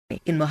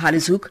in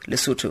Mohale's-Hoek,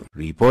 Lesotho.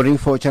 Reporting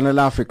for Channel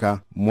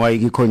Africa, Mwai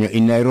Gikonyo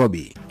in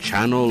Nairobi.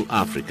 Channel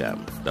Africa,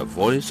 the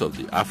voice of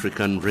the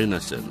African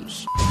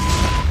Renaissance.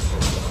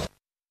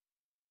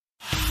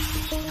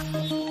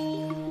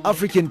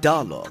 African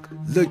Dialogue,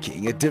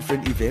 looking at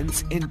different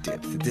events in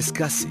depth,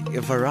 discussing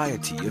a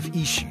variety of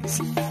issues.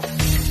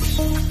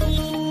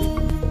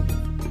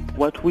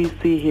 What we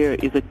see here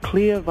is a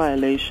clear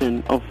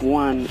violation of,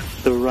 one,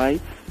 the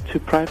rights to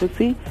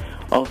privacy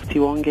of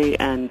Tiwonge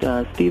and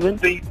Stephen.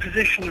 The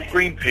position of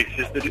Greenpeace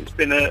is that it's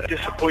been a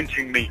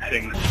disappointing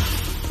meeting.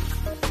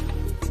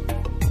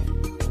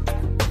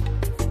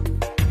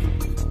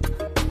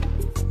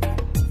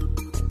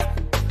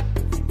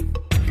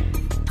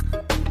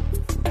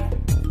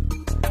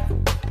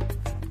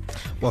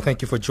 Well,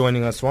 thank you for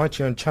joining us right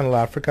here on Channel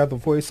Africa, the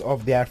voice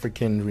of the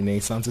African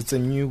Renaissance. It's a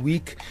new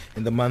week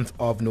in the month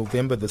of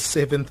November, the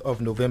 7th of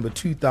November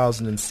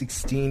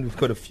 2016. We've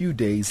got a few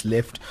days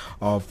left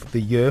of the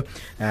year.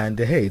 And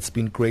hey, it's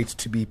been great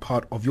to be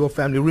part of your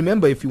family.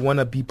 Remember, if you want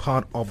to be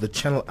part of the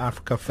Channel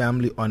Africa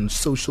family on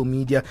social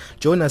media,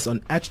 join us on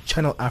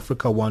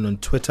 @ChannelAfrica1 on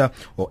Twitter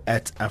or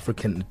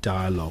 @African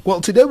Dialogue. Well,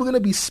 today we're going to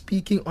be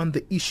speaking on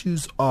the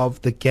issues of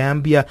the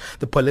Gambia,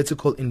 the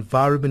political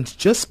environment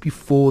just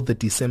before the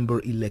December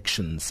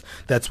elections.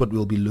 That's what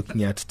we'll be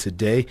looking at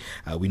today.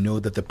 We know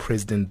that the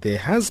president there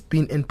has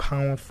been in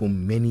power for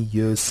many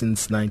years,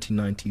 since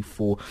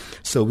 1994.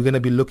 So we're going to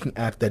be looking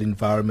at that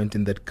environment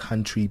in that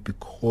country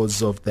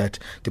because of that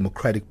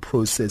democratic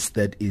process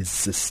that is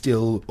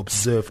still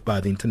observed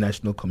by the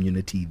international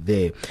community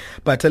there.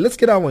 But let's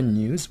get our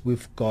news.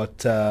 We've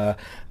got,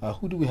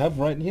 who do we have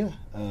right here?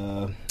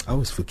 I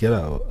always forget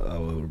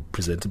our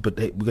presenter, but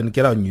hey, we're going to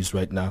get our news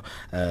right now.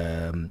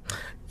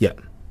 Yeah.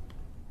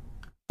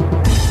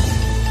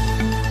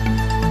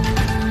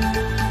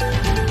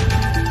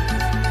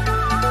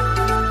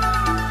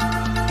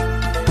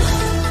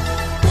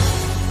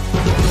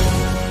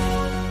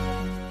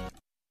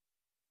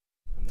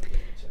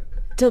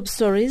 Top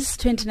stories: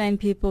 29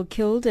 people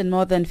killed and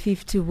more than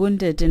 50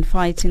 wounded in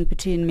fighting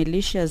between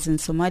militias in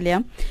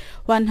Somalia.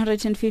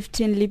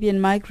 115 Libyan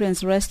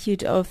migrants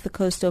rescued off the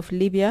coast of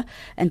Libya.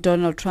 And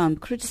Donald Trump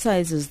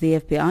criticizes the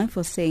FBI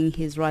for saying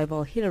his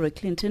rival Hillary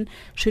Clinton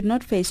should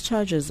not face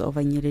charges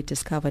over newly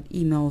discovered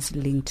emails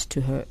linked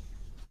to her.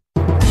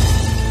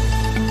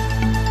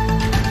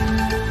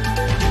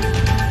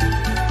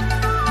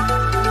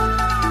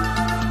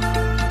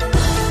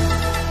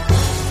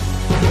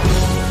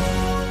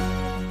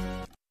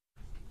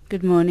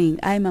 Good morning,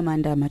 I'm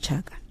Amanda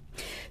Machaga.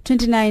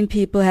 29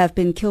 people have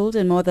been killed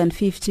and more than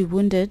 50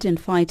 wounded in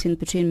fighting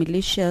between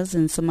militias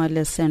in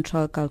Somalia's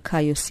central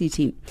Galkayo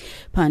city.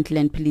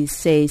 Puntland police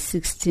say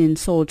 16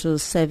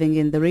 soldiers serving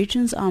in the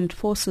region's armed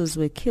forces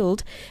were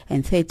killed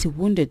and 30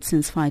 wounded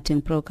since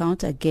fighting broke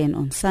out again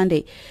on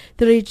Sunday.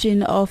 The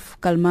region of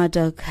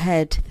Galmadag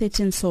had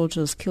 13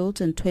 soldiers killed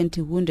and 20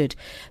 wounded.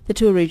 The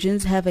two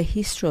regions have a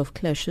history of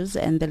clashes,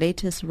 and the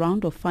latest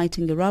round of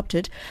fighting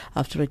erupted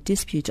after a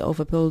dispute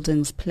over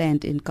buildings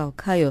planned in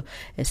Galkayo,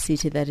 a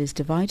city that is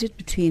divided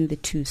between the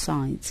two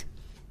sides.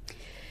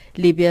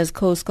 Libya's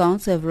Coast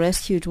Guards have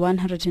rescued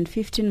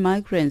 115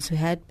 migrants who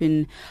had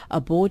been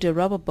aboard a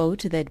rubber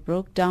boat that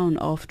broke down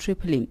off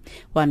Tripoli.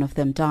 One of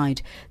them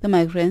died. The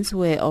migrants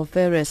were of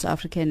various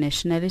African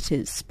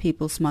nationalities.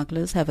 People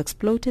smugglers have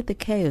exploited the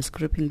chaos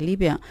gripping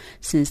Libya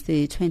since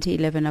the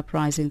 2011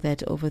 uprising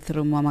that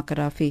overthrew Muammar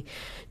Gaddafi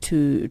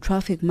to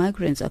traffic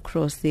migrants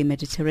across the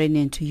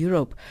Mediterranean to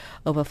Europe.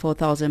 Over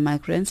 4,000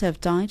 migrants have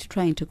died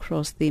trying to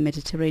cross the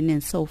Mediterranean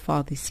so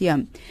far this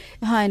year,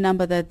 a high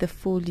number that the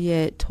full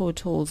year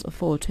totals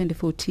for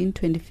 2014,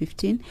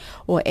 2015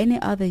 or any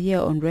other year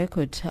on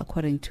record,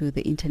 according to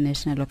the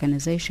International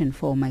Organization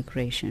for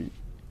Migration.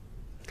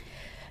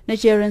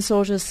 Nigerian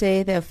soldiers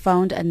say they have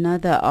found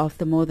another of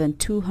the more than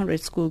 200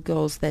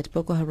 schoolgirls that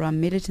Boko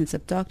Haram militants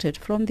abducted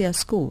from their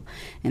school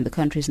in the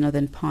country's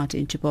northern part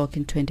in Chibok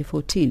in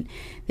 2014.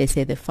 They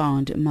say they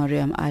found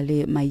Mariam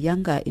Ali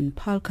Mayanga in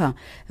Palka,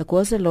 a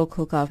Gwaza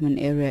local government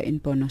area in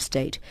Borno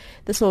State.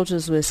 The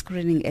soldiers were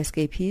screening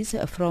escapees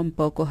from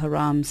Boko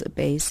Haram's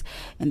base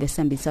in the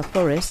Sambisa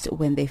forest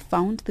when they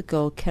found the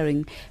girl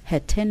carrying her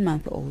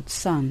 10-month-old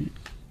son.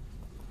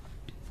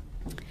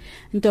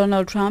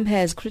 Donald Trump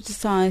has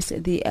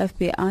criticized the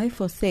FBI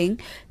for saying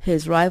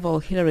his rival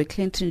Hillary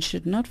Clinton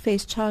should not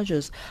face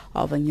charges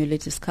over newly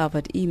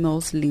discovered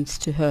emails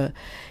linked to her.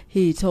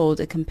 He told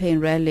a campaign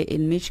rally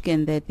in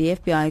Michigan that the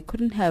FBI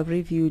couldn't have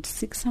reviewed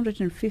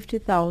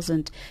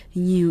 650,000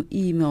 new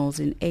emails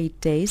in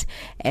 8 days,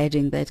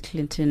 adding that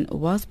Clinton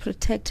was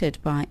protected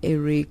by a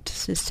rigged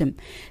system.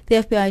 The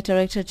FBI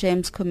Director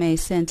James Comey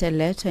sent a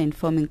letter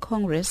informing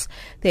Congress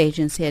the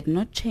agency had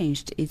not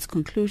changed its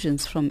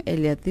conclusions from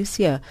earlier this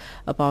year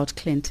about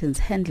Clinton's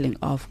handling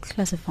of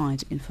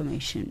classified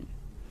information.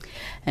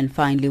 And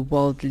finally,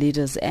 world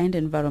leaders and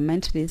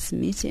environmentalists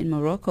meet in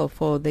Morocco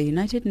for the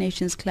United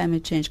Nations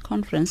Climate Change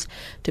Conference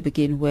to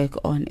begin work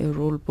on a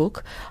rule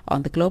book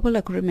on the global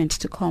agreement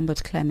to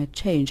combat climate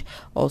change,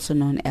 also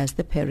known as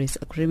the Paris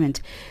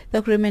Agreement. The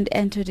agreement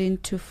entered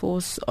into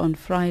force on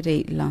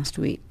Friday last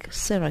week.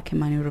 Sarah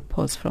Kimani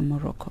reports from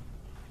Morocco.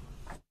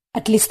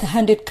 At least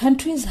 100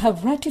 countries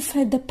have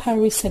ratified the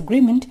Paris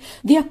Agreement.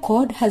 The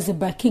accord has the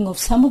backing of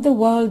some of the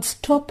world's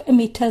top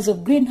emitters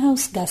of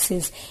greenhouse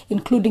gases,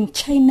 including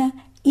China,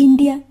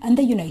 India, and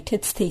the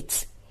United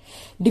States.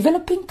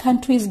 Developing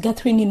countries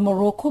gathering in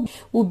Morocco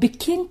will be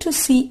keen to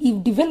see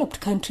if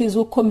developed countries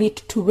will commit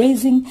to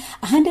raising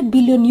 $100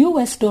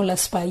 billion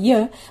per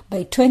year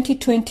by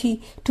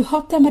 2020 to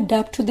help them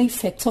adapt to the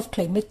effects of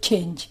climate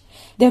change.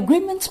 The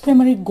agreement's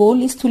primary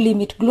goal is to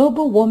limit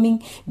global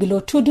warming below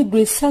 2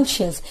 degrees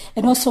Celsius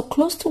and also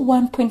close to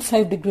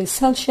 1.5 degrees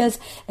Celsius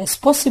as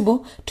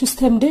possible to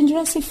stem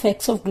dangerous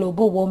effects of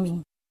global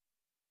warming.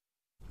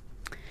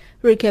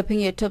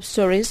 Recapping your top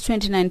stories,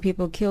 29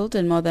 people killed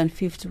and more than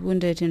 50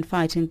 wounded in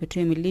fighting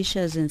between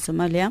militias in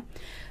Somalia.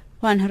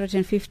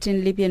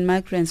 115 Libyan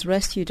migrants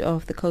rescued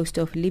off the coast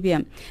of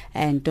Libya.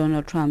 And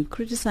Donald Trump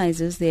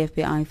criticizes the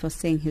FBI for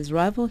saying his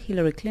rival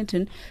Hillary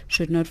Clinton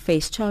should not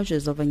face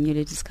charges over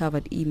newly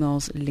discovered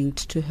emails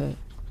linked to her.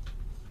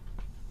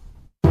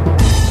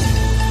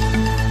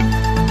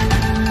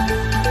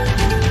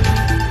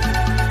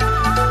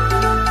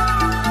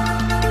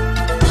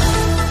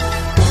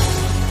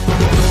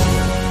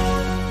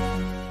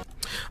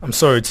 I'm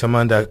sorry,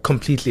 Tamanda, I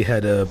completely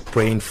had a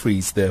brain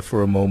freeze there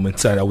for a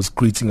moment. I was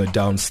greeting her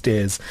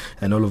downstairs,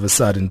 and all of a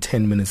sudden,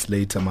 10 minutes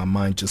later, my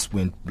mind just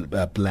went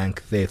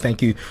blank there.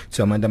 Thank you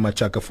to Amanda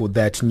Machaka for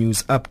that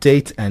news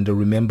update. And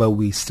remember,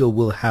 we still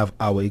will have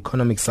our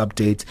economics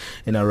update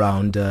in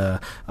around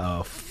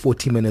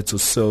 40 minutes or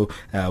so.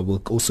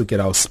 We'll also get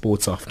our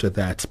sports after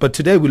that. But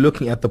today, we're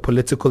looking at the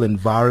political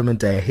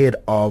environment ahead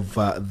of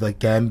the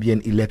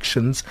Gambian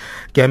elections.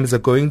 Gambians are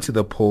going to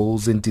the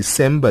polls in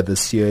December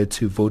this year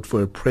to vote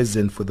for a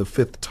president for the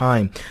fifth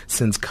time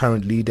since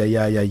current leader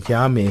Yahya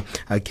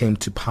Jammeh came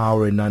to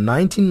power in a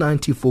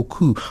 1994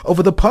 coup.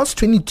 Over the past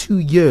 22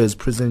 years,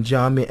 President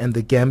Jammeh and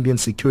the Gambian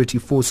security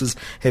forces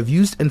have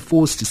used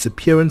enforced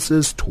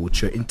disappearances,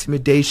 torture,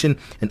 intimidation,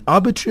 and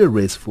arbitrary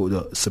arrests for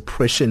the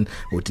suppression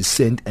or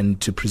dissent and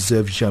to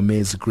preserve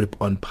Jammeh's grip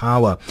on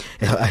power.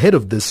 Ahead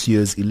of this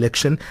year's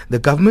election, the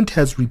government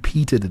has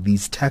repeated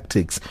these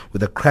tactics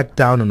with a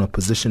crackdown on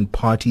opposition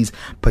parties,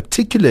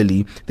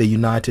 particularly the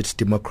United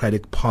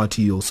Democratic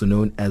Party, also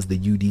known as the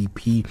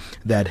UDP,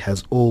 that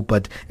has all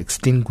but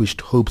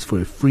extinguished hopes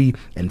for a free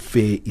and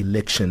fair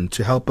election.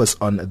 To help us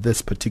on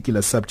this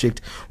particular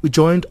subject, we're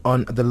joined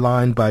on the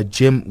line by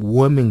Jim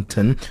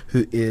Wormington,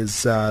 who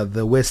is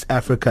the West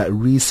Africa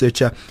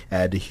researcher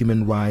at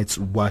Human Rights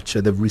Watch.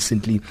 They've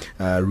recently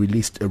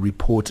released a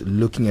report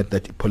looking at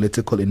the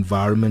political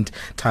environment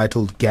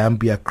titled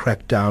Gambia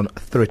Crackdown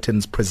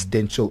Threatens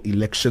Presidential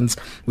Elections.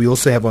 We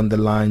also have on the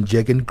line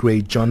Jeggan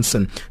Grey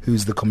Johnson,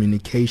 who's the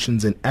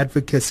Communications and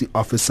Advocacy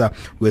Officer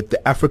with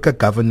the Africa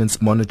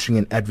Governance Monitoring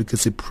and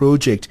Advocacy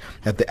Project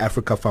at the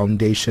Africa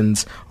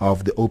Foundations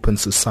of the Open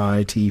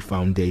Society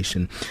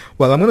Foundation.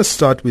 Well, I'm going to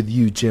start with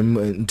you, Jim.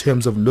 In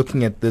terms of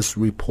looking at this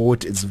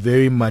report, it's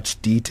very much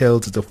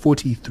detailed. It's a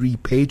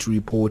 43-page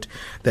report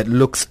that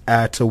looks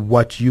at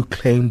what you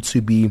claim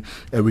to be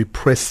a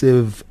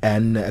repressive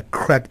and a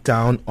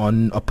crackdown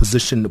on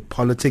opposition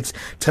politics.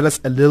 Tell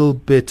us a little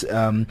bit,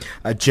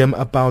 Jim,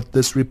 about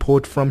this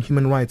report from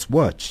Human Rights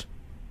Watch.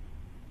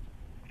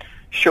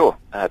 Sure.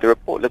 The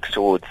report looks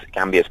towards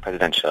Gambia's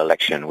presidential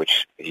election,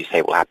 which, as you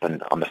say, will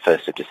happen on the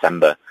 1st of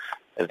December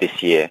of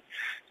this year,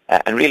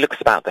 and really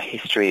looks about the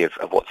history of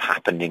what's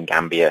happened in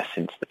Gambia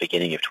since the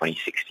beginning of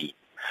 2016.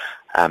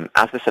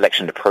 As this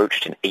election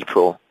approached in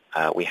April,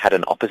 we had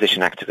an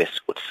opposition activist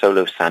called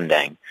Solo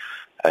Sandeng,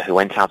 who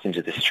went out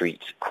into the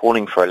streets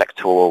calling for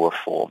electoral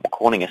reform,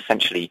 calling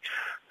essentially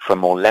for a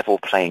more level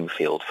playing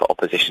field for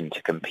opposition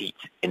to compete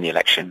in the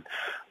election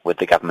with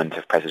the government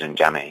of President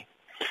Jammeh.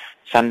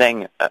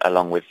 Sandeng,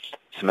 along with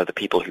some of the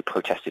people who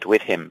protested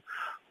with him,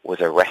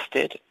 was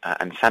arrested,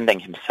 and Sandeng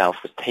himself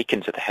was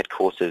taken to the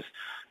headquarters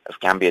of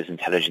Gambia's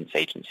intelligence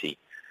agency,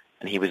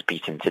 and he was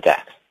beaten to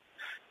death.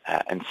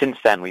 And since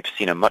then, we've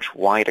seen a much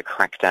wider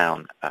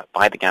crackdown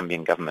by the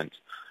Gambian government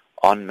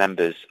on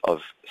members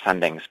of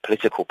Sandeng's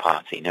political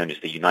party, known as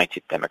the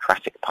United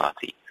Democratic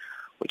Party,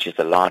 which is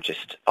the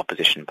largest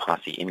opposition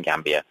party in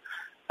Gambia,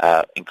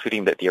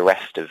 including the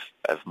arrest of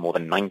more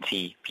than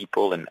 90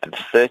 people and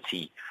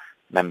 30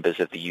 members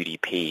of the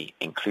UDP,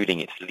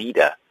 including its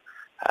leader,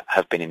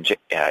 have been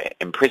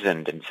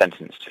imprisoned and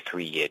sentenced to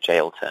 3-year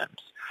jail terms.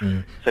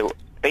 So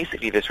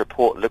basically this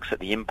report looks at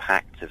the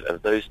impact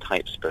of those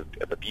types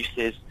of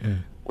abuses,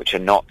 which are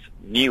not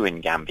new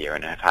in Gambia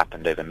and have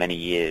happened over many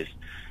years,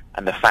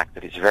 and the fact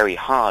that it's very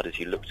hard as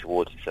you look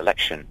towards this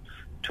election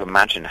to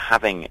imagine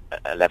having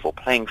a level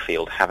playing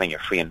field, having a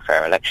free and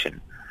fair election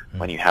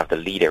when you have the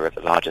leader of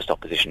the largest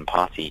opposition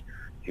party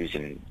who's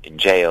in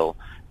jail,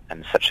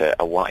 and such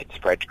a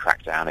widespread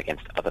crackdown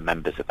against other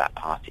members of that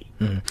party.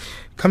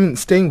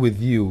 Staying with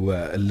you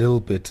a little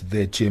bit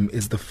there, Jim,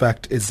 is it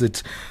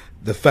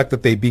the fact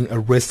that they're being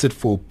arrested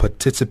for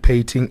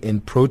participating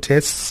in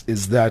protests?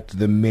 Is that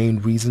the main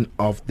reason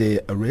of their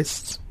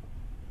arrests?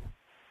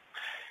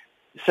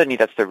 Certainly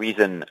that's the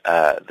reason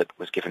that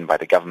was given by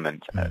the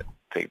government.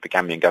 The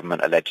Gambian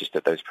government alleges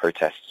that those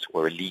protests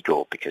were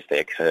illegal because they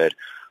occurred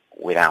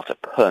without a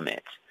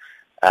permit.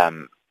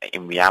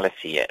 In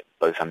reality,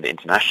 both under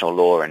international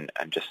law and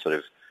just sort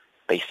of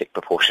basic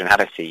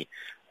proportionality,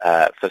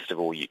 first of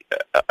all,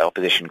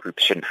 opposition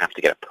groups shouldn't have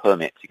to get a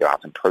permit to go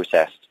out and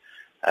protest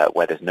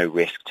where there's no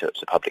risk to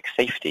public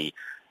safety.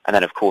 And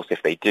then, of course,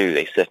 if they do,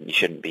 they certainly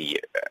shouldn't be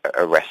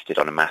arrested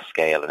on a mass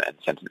scale and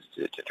sentenced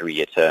to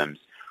 3-year terms,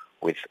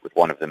 with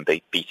one of them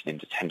beaten in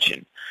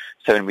detention.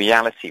 So in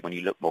reality, when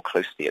you look more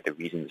closely at the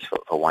reasons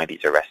for why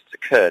these arrests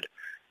occurred,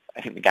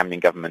 I think the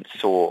Gambian government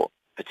saw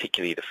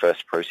particularly the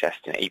first protest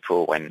in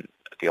April when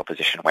the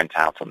opposition went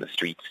out on the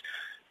streets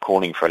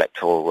calling for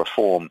electoral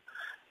reform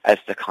as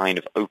the kind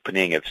of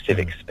opening of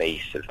civic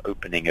space, of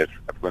opening of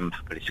room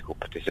for political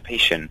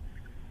participation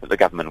that the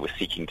government was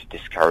seeking to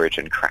discourage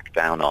and crack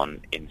down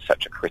on in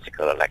such a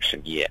critical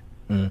election year.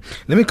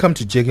 Let me come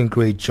to Jeggan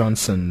Grey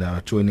Johnson,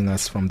 joining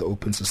us from the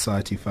Open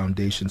Society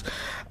Foundations.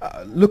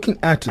 Looking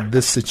at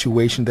this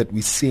situation that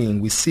we're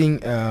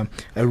seeing a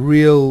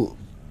real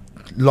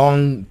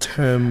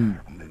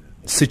long-term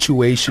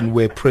situation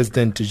where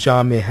President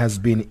Jammeh has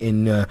been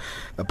in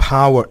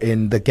power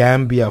in the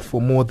Gambia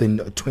for more than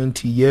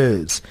 20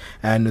 years,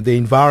 and the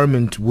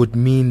environment would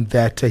mean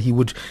that he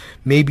would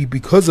maybe,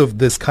 because of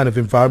this kind of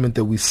environment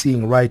that we're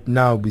seeing right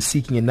now, be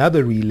seeking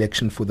another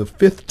re-election for the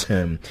 5th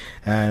term,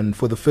 and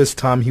for the first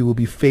time he will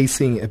be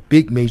facing a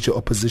big major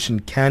opposition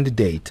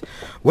candidate.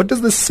 What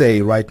does this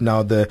say right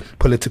now, the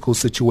political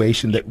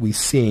situation that we're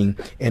seeing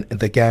in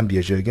the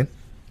Gambia, Jeggan?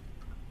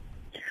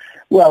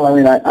 Well, I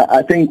mean,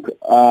 I think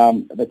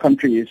the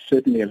country is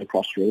certainly at a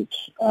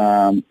crossroads.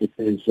 It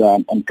is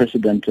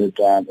unprecedented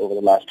over the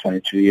last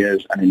 22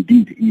 years, and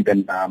indeed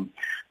even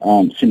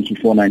since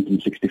before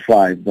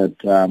 1965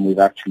 that we've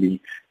actually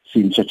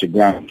seen such a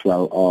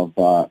groundswell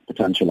of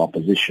potential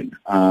opposition.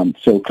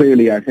 So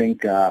clearly, I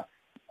think the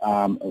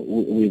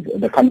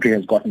country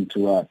has gotten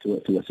to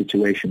a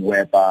situation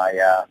whereby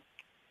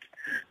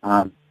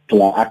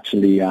people are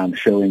actually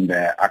showing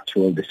their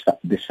actual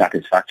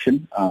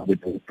dissatisfaction with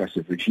the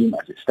repressive regime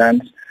as it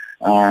stands.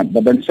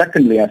 But then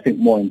secondly, I think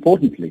more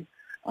importantly,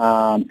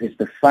 is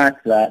the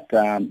fact that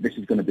this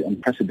is going to be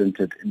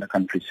unprecedented in the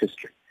country's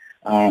history,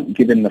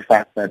 given the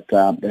fact that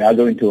they are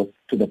going to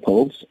the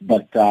polls,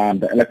 but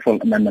the Electoral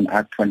Amendment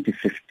Act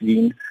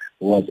 2015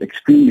 was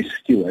extremely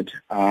skewed,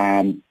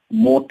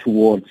 more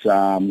towards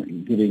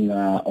giving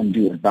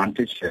undue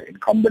advantage to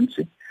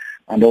incumbency,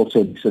 and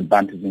also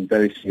disadvantaging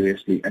very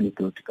seriously any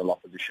political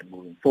opposition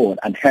moving forward.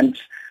 And hence,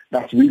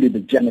 that's really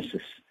the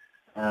genesis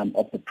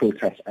of the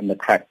protest and the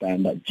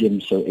crackdown that Jim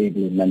so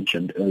ably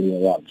mentioned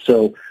earlier on.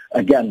 So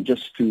again,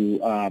 just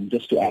to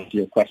answer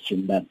your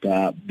question,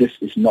 that this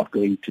is not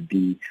going to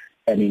be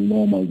any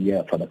normal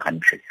year for the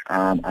country.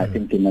 I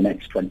think in the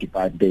next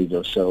 25 days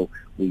or so,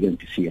 we're going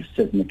to see a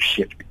seismic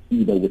shift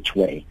either which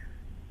way.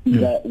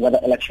 Whether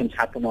elections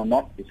happen or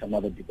not is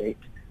another debate.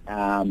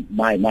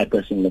 My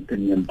personal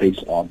opinion,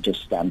 based on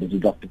just the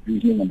deductive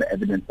reasoning and the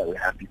evidence that we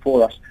have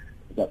before us,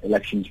 is that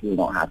elections will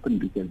not happen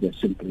because there's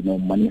simply no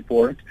money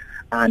for it.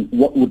 And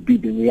what would be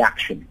the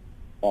reaction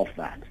of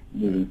that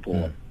moving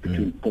forward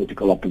between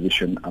political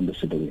opposition and the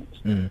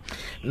civilians?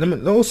 Let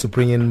me also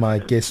bring in my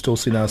guest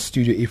also in our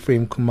studio,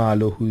 Ephraim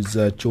Khumalo, who's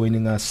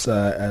joining us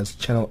as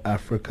Channel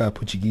Africa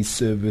Portuguese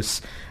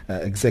Service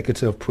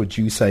executive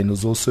producer, and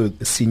is also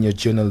a senior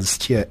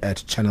journalist here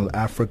at Channel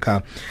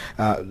Africa.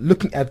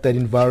 Looking at that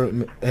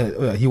environment,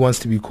 he wants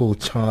to be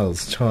called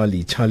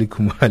Charlie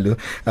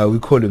Khumalo. We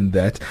call him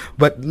that.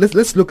 But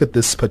let's look at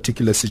this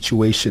particular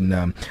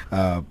situation.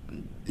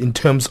 In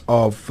terms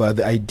of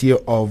the idea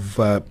of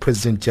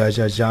President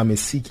Yahya Jammeh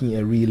seeking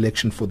a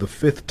re-election for the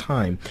 5th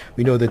time,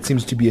 we know that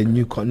seems to be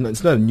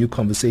it's not a new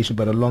conversation,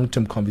 but a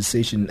long-term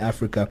conversation in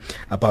Africa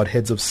about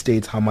heads of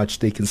state, how much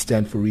they can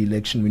stand for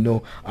re-election. We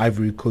know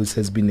Ivory Coast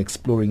has been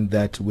exploring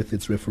that with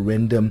its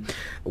referendum.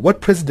 What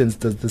precedents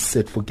does this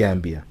set for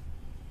Gambia?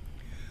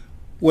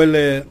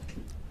 Well,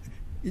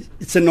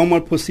 it's a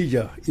normal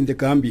procedure in the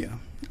Gambia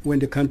when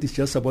the country is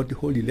just about to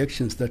hold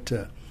elections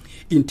that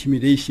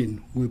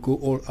intimidation will go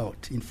all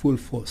out in full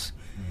force,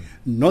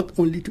 not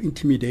only to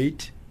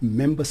intimidate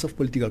members of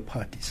political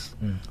parties,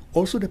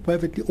 also the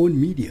privately owned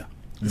media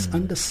is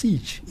under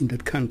siege in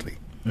that country.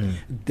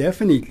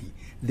 Definitely,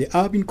 they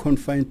are being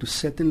confined to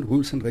certain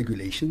rules and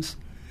regulations.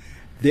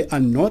 They are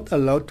not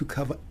allowed to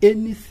cover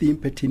anything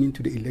pertaining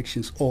to the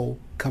elections or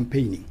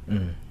campaigning.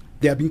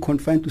 They are being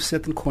confined to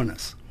certain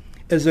corners.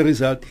 As a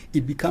result,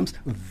 it becomes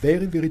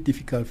very, very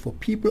difficult for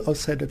people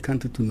outside that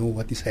country to know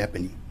what is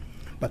happening.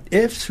 But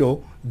if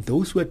so,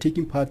 those who are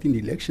taking part in the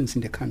elections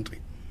in the country,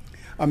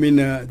 I mean,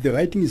 the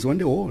writing is on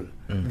the wall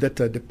that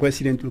the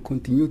president will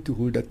continue to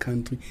rule that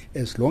country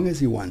as long as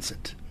he wants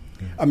it.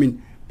 I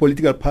mean,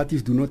 political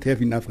parties do not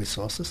have enough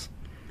resources.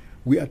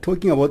 We are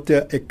talking about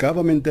a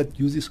government that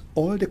uses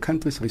all the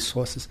country's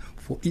resources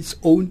for its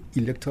own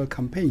electoral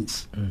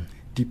campaigns,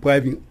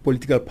 depriving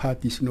political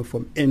parties,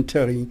 from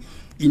entering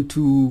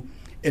into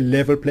a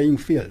level playing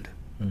field.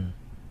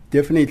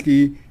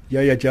 Definitely,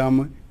 Yahya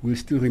Jammeh will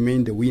still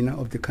remain the winner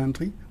of the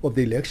country, of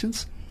the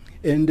elections.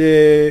 And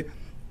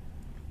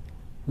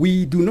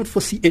we do not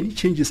foresee any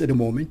changes at the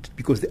moment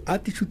because the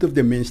attitude of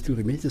the man still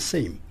remains the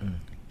same.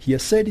 He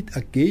has said it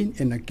again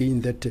and again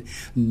that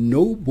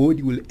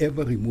nobody will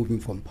ever remove him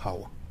from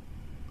power.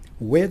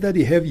 Whether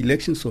they have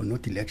elections or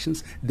not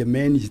elections, the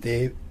man is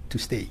there to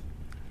stay.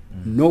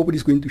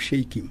 Nobody's going to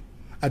shake him.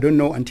 I don't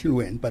know until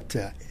when, but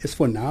as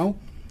for now,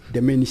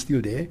 the man is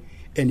still there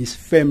and is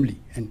firmly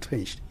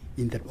entrenched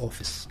in that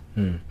office.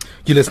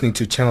 You're listening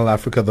to Channel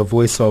Africa, the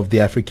voice of the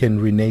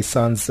African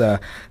Renaissance,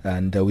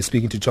 and we're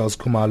speaking to Charles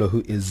Khumalo,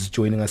 who is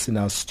joining us in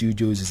our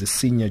studios. He's a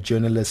senior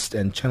journalist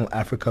and Channel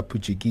Africa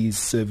Portuguese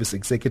service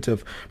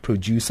executive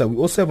producer. We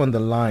also have on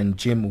the line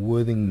Jim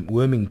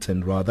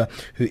Wormington,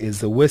 who is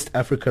the West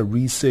Africa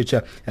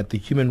researcher at the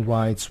Human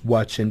Rights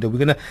Watch, and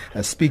we're going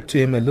to speak to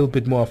him a little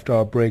bit more after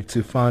our break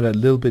to find out a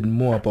little bit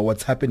more about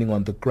what's happening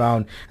on the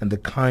ground and the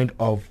kind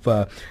of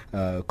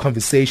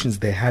conversations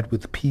they had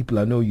with people.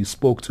 I know you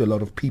spoke to a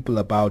lot of people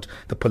about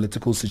the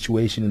political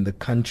situation in the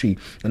country,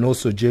 and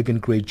also Jeggan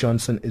Grey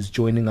Johnson is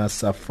joining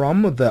us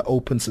from the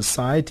Open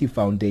Society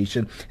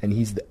Foundation, and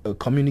he's the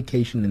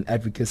communication and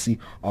advocacy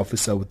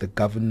officer with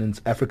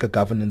the Africa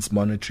Governance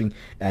Monitoring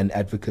and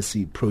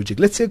Advocacy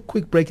Project. Let's take a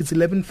quick break. It's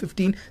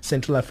 11:15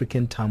 Central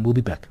African time. We'll be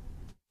back.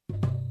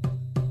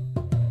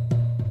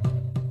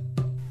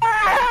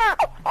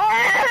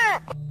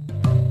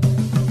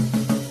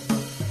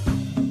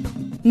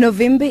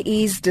 November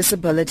is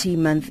Disability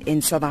Month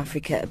in South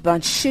Africa,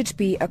 but should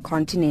be a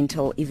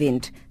continental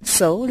event.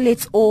 So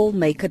let's all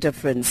make a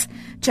difference.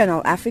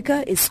 Channel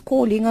Africa is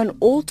calling on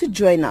all to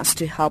join us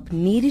to help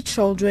needy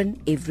children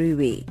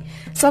everywhere.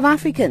 South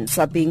Africans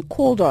are being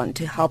called on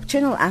to help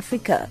Channel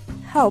Africa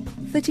help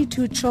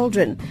 32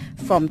 children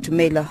from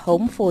Khumalo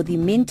Home for the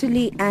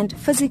Mentally and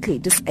Physically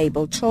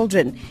Disabled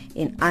Children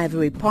in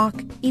Ivory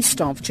Park,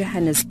 east of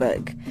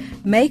Johannesburg.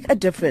 Make a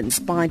difference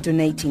by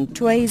donating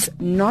toys,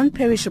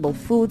 non-perishable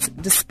foods,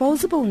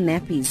 disposable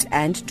nappies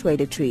and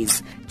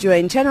toiletries.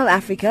 Join Channel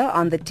Africa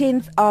on the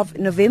 10th of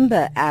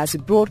November as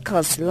we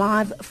broadcast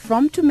live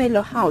from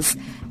Khumalo House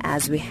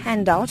as we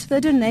hand out the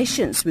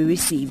donations we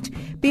received.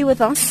 Be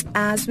with us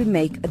as we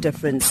make a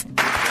difference.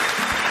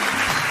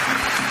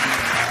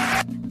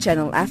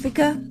 Channel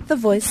Africa, the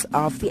voice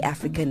of the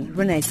African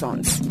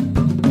Renaissance.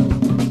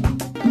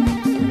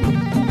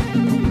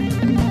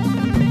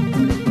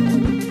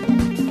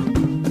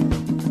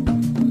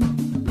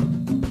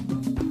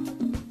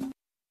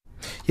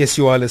 Yes,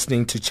 you are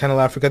listening to Channel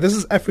Africa. This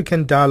is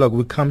African Dialogue.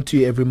 We come to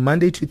you every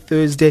Monday to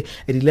Thursday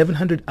at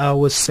 1100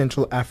 hours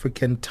Central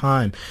African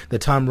time. The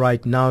time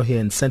right now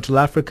here in Central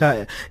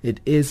Africa, it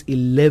is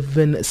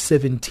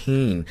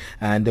 11:17,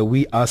 and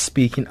we are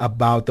speaking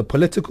about the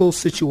political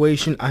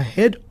situation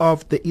ahead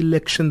of the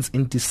elections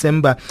in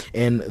December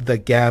in the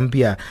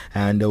Gambia.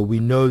 And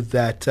we know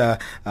that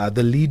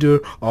the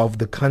leader of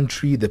the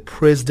country, the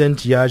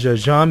President Yahya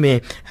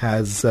Jammeh,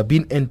 has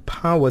been in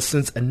power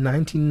since a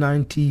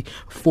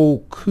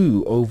 1994 coup.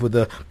 Over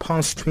the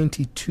past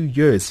 22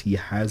 years, he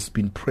has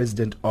been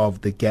president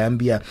of the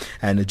Gambia,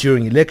 and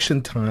during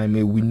election time,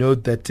 we know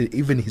that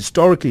even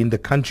historically in the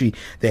country,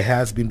 there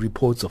has been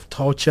reports of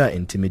torture,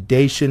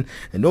 intimidation,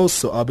 and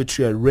also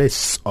arbitrary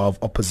arrests of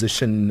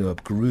opposition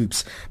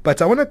groups.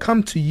 But I want to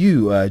come to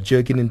you,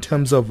 Jeggan, in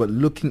terms of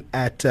looking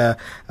at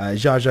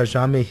Yahya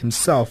Jammeh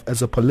himself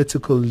as a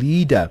political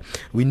leader.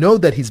 We know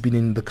that he's been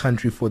in the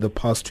country for the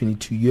past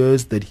 22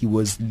 years, that he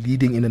was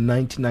leading in a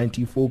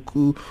 1994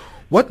 coup.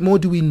 What more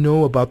do we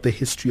know about the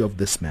history of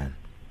this man?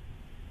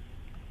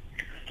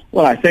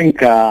 Well, I think,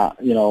 there's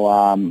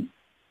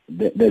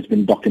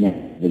been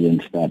documented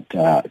evidence that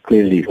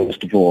clearly,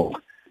 first of all,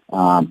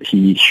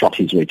 he shot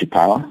his way to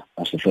power.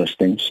 That's the first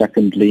thing.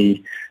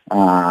 Secondly,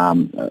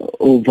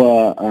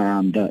 over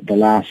the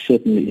last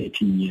certainly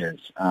 18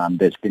 years,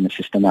 there's been a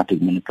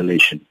systematic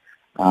manipulation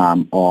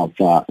of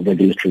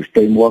regulatory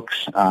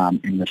frameworks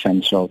in the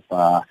sense of,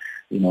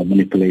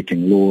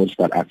 manipulating laws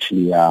that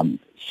actually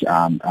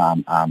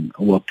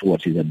work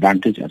towards his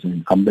advantage as an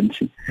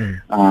incumbency.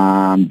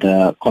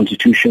 The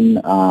Constitution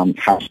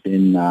has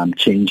been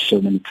changed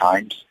so many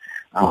times.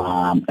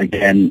 In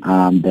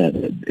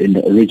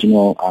the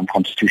original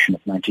Constitution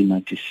of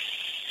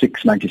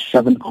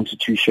 1996-97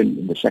 Constitution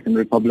in the Second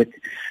Republic,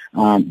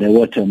 there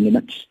were term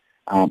limits.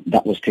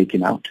 That was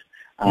taken out.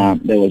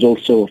 There was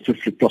also a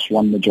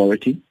 50+1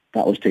 majority.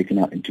 That was taken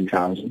out in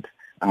 2000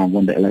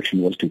 when the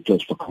election was too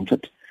close for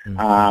comfort.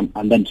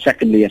 And then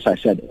secondly, as I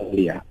said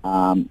earlier,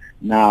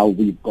 now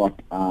we've got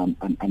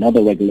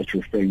another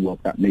regulatory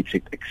framework that makes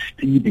it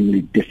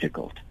exceedingly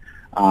difficult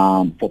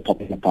for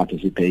popular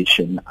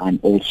participation and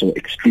also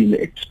extremely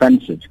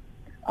expensive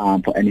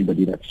for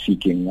anybody that's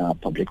seeking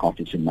public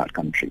office in that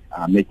country,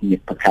 making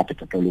it per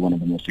capita probably one of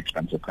the most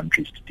expensive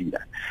countries to do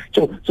that.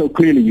 So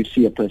clearly you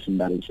see a person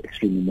that is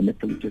extremely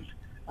manipulative.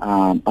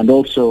 And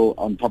also,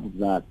 on top of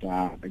that,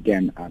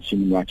 again,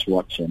 Human Rights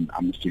Watch and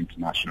Amnesty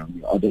International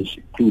and others,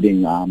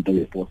 including the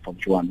report from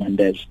Joan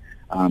Mendes,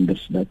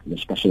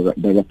 the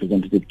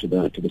representative to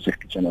the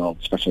Secretary General,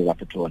 Special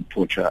Rapporteur on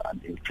Torture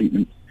and Ill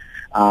Treatment,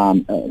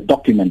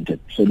 documented.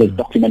 So there's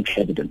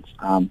documentary evidence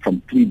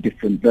from three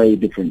very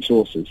different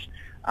sources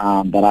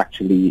that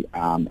actually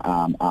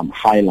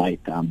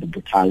highlight the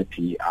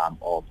brutality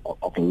of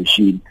a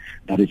regime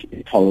that is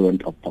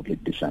intolerant of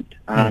public dissent.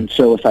 And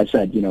so, as I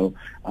said,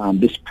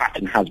 this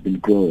pattern has been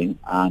growing,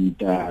 and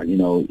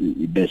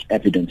there's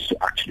evidence to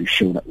actually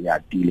show that we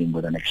are dealing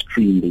with an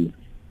extremely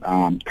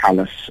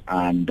callous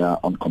and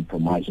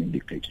uncompromising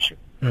dictatorship.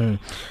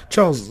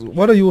 Charles,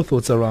 what are your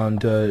thoughts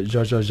around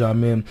Yahya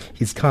Jammeh,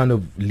 his kind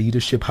of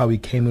leadership, how he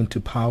came into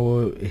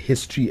power,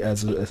 history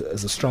as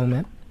a strong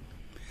man?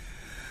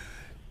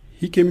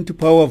 He came into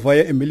power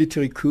via a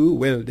military coup.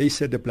 Well, they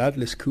said a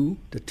bloodless coup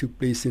that took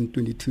place in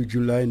 22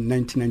 July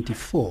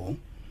 1994.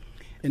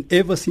 And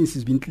ever since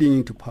he's been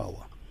clinging to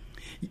power.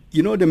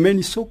 The man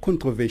is so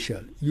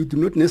controversial. You do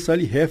not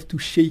necessarily have to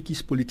shake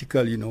his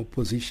political,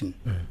 position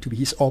to be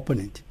his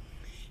opponent.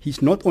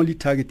 He's not only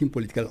targeting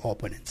political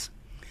opponents.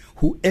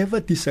 Whoever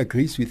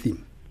disagrees with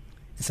him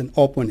is an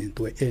opponent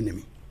or an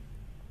enemy.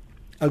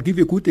 I'll give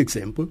you a good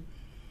example.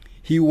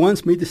 He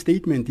once made a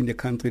statement in the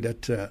country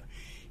that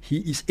he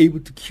is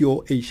able to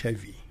cure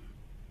HIV.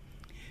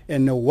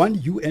 And one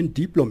UN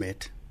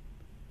diplomat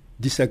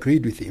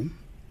disagreed with him.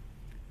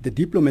 The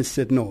diplomat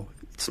said, no,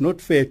 it's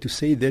not fair to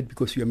say that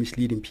because you are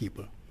misleading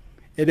people.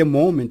 At the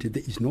moment,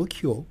 there is no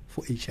cure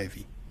for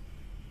HIV.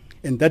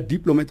 And that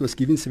diplomat was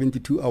given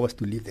 72 hours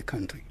to leave the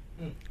country.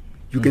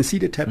 You can see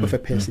the type of a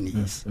person he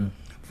is.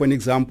 For an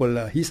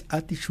example, his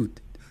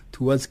attitude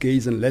towards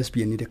gays and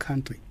lesbians in the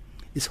country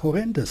is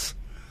horrendous.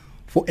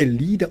 For a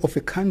leader of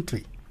a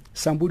country,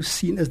 somebody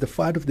seen as the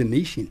father of the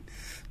nation,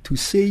 to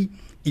say,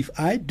 if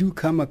I do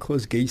come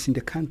across gays in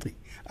the country,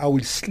 I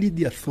will slit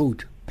their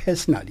throat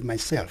personally,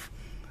 myself.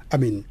 I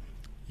mean,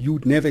 you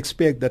would never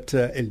expect that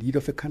a leader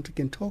of a country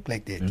can talk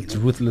like that. It's a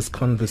ruthless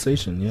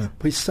conversation, yeah.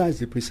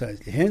 Precisely.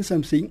 Hence,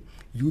 I'm saying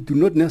you do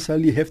not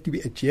necessarily have to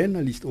be a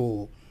journalist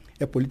or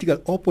a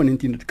political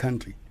opponent in that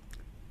country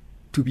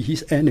to be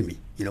his enemy.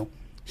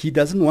 He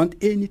doesn't want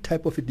any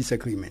type of a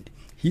disagreement.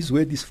 His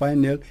word is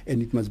final,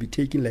 and it must be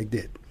taken like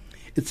that.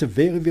 It's a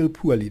very, very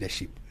poor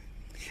leadership.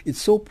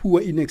 It's so poor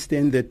in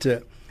extent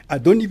that I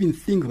don't even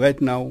think right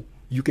now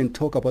you can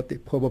talk about a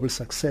probable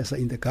successor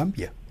in the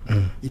Gambia.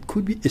 It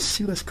could be a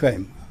serious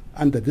crime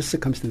under these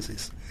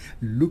circumstances.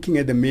 Looking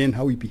at the man,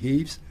 how he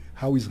behaves,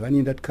 how he's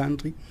running that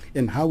country,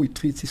 and how he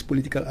treats his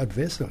political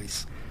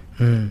adversaries.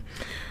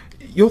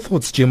 Your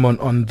thoughts, Jim,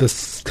 on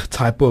this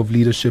type of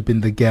leadership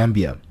in the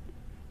Gambia?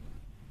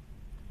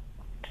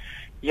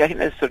 Yeah, I think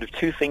there's sort of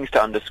two things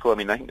to underscore. I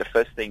mean, I think the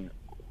first thing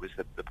was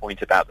the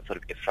point about the sort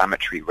of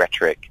inflammatory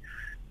rhetoric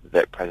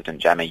that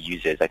President Jammeh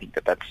uses. I think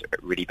that's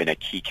really been a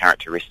key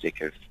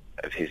characteristic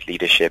of his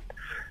leadership.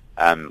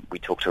 We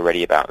talked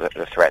already about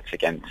the threats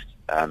against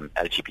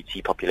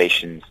LGBT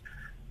populations,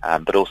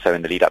 but also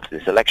in the lead up to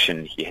this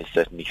election, he has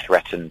certainly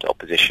threatened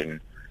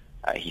opposition.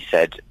 He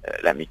said,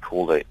 let me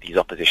call these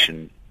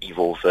opposition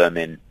evil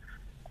vermin,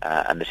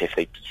 and that if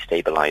they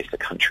destabilize the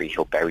country,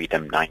 he'll bury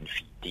them 9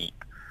 feet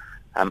deep.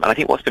 And I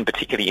think what's been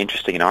particularly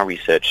interesting in our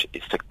research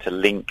is to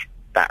link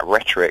that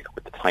rhetoric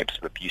with the types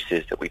of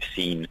abuses that we've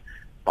seen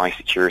by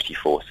security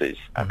forces,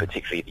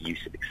 particularly the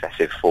use of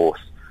excessive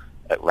force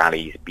at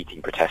rallies,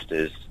 beating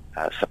protesters,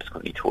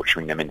 subsequently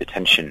torturing them in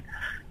detention.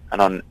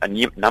 And on a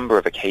number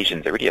of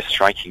occasions, really a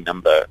striking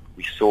number,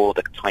 we saw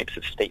the types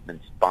of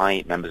statements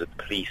by members of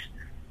the police,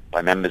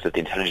 by members of the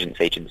intelligence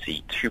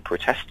agency to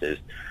protesters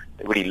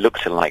that really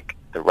looked like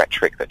the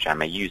rhetoric that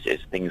Jammeh uses.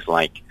 Things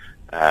like,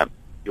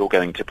 you're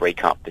going to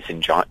break up this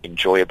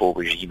enjoyable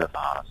regime of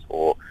ours,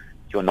 or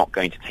you're not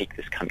going to take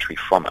this country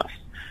from us.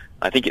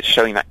 And I think it's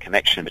showing that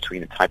connection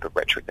between the type of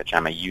rhetoric that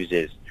Jammeh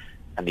uses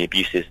and the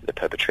abuses that are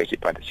perpetrated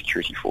by the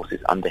security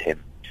forces under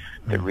him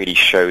that really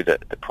show the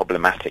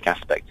problematic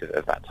aspect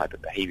of that type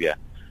of behavior.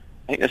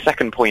 I think the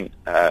second point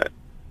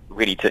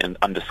really to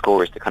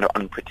underscore is the kind of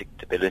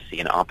unpredictability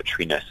and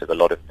arbitrariness of a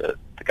lot of the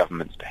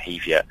government's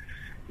behavior.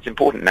 It's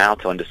important now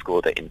to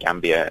underscore that in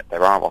Gambia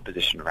there are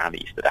opposition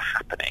rallies that are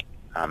happening.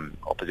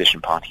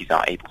 Opposition parties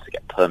are able to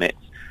get permits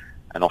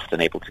and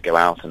often able to go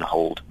out and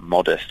hold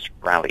modest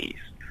rallies.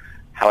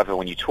 However,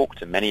 when you talk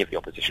to many of the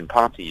opposition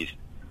parties,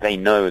 they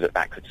know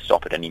that could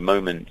stop at any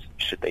moment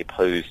should they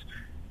pose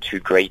too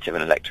great of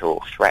an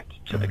electoral threat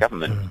to the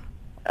government,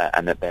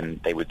 and that then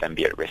they would then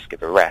be at risk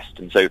of arrest.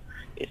 And so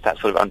it's that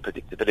sort of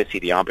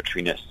unpredictability, the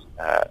arbitrariness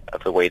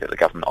of the way that the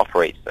government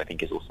operates, I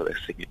think is also a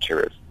signature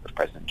of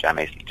President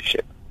Jammeh's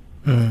leadership.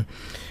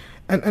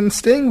 And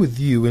staying with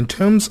you, in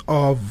terms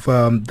of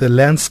the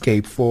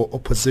landscape for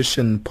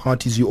opposition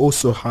parties, you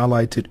also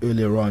highlighted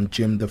earlier on,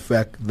 Jim, the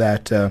fact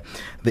that there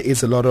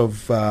is a lot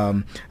of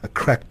a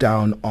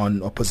crackdown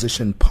on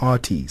opposition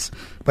parties.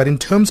 But in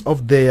terms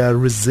of their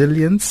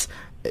resilience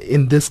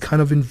in this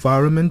kind of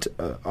environment,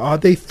 are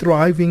they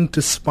thriving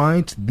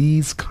despite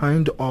these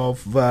kind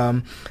of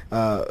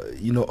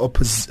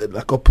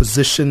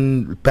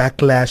opposition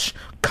backlash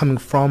coming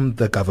from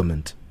the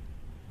government?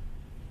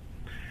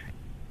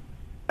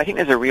 I think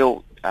there's a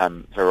real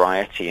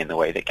variety in the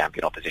way that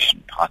Gambian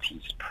opposition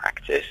parties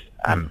practice.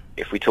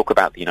 If we talk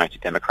about the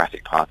United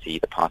Democratic Party,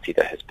 the party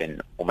that has been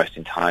almost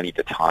entirely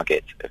the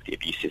target of the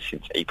abuses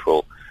since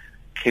April,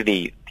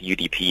 clearly the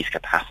UDP's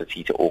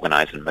capacity to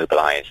organize and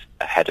mobilize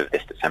ahead of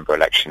this December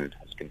election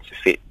has been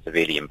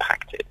severely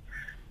impacted.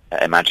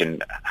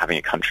 Imagine having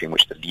a country in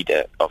which the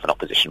leader of an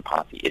opposition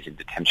party is in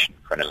detention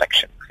for an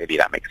election. Clearly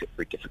that makes it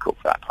very difficult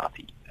for that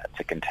party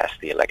to contest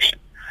the election.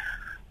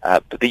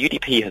 But the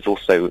UDP has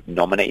also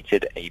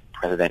nominated a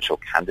presidential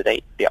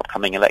candidate for the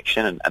upcoming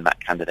election, and that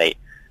candidate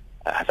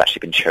has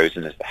actually been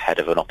chosen as the head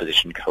of an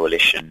opposition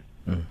coalition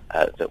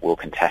that will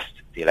contest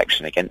the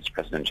election against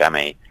President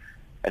Jammeh.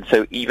 And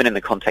so even in the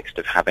context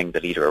of having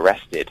the leader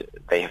arrested,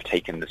 they have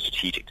taken the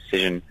strategic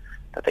decision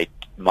that they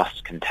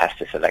must contest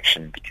this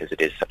election because it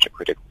is such a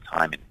critical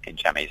time in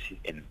Jammeh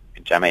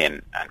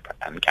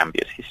and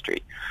Gambia's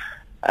history.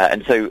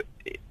 And so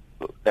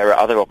there are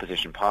other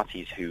opposition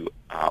parties who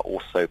are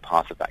also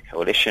part of that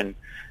coalition,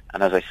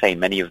 and as I say,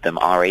 many of them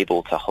are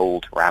able to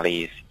hold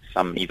rallies.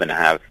 Some even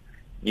have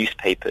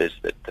newspapers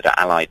that are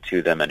allied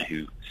to them and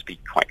who speak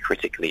quite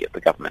critically of the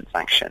government's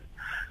action.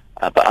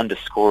 But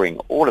underscoring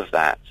all of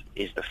that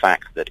is the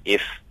fact that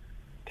if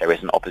there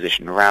is an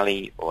opposition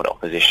rally or an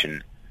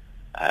opposition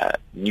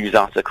news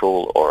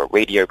article or a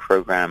radio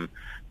program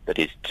that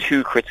is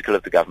too critical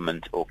of the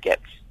government or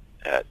gets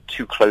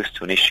too close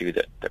to an issue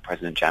that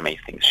President Jammeh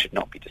thinks should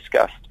not be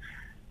discussed,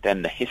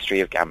 then the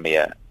history of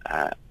Gambia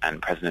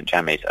and President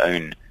Jammeh's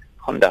own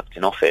conduct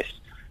in office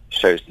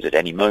shows that at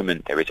any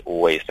moment there is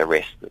always the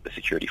risk that the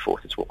security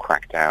forces will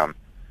crack down,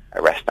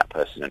 arrest that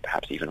person, and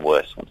perhaps even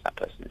worse once that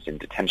person is in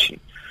detention.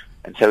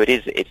 And so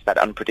it's that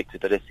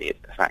unpredictability,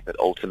 it's the fact that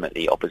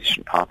ultimately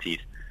opposition parties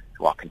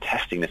who are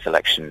contesting this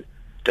election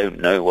don't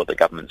know what the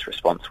government's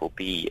response will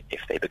be if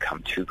they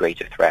become too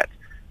great a threat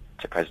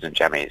to President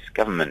Jammeh's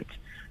government,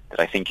 that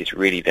I think is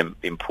really the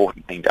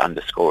important thing to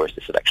underscore as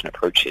this election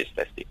approaches.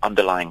 There's the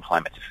underlying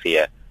climate of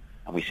fear,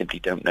 and we simply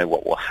don't know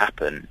what will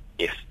happen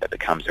if there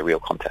becomes a real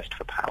contest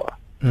for power.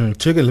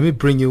 Jeggan, let me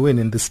bring you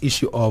in this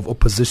issue of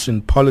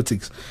opposition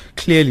politics.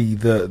 Clearly,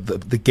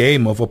 the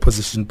game of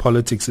opposition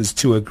politics is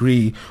to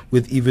agree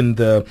with even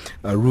the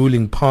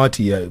ruling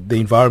party. The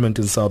environment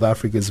in South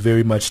Africa is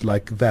very much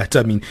like that.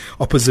 I mean,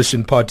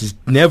 opposition parties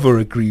never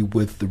agree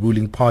with the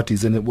ruling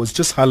parties, and it was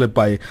just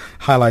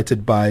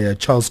highlighted by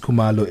Charles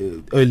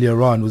Khumalo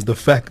earlier on, was the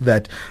fact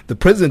that the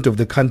president of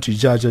the country,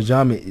 Yahya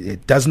Jammeh,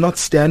 does not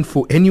stand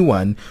for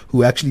anyone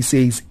who actually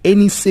says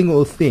any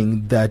single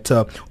thing that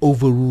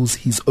overrules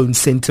his own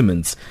sentiments.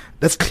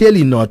 That's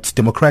clearly not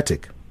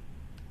democratic.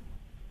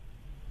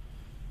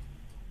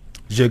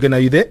 Jeggan,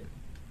 are you there?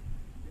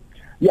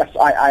 Yes,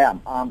 I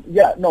am. I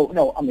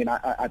mean,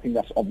 I think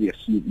that's obvious.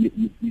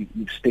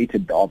 You've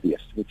stated the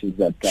obvious, which is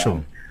that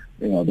sure.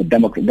 The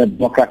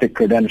democratic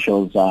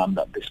credentials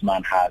that this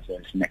man has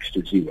is next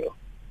to zero.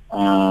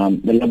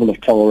 The level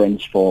of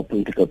tolerance for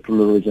political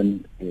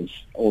pluralism is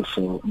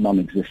also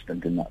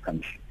non-existent in that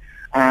country.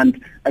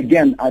 And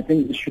again, I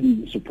think this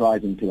shouldn't be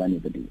surprising to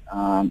anybody.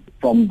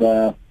 From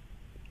the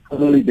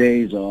early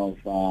days of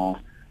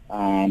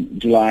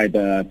July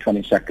the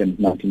 22nd,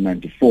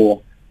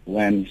 1994,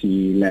 when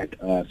he led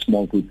a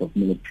small group of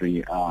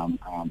military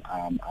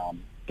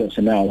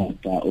personnel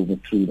that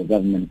overthrew the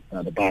government,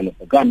 the barrel of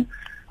the gun,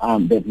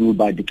 they've ruled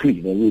by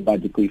decree. They ruled by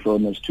decree for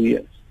almost 2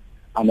 years.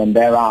 And then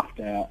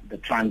thereafter, the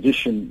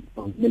transition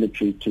from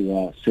military to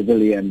a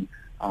civilian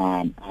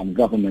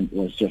government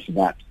was just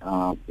that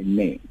in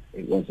name.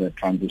 It was a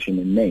transition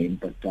in name,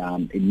 but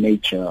in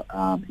nature,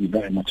 he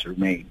very much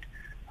remained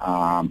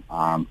a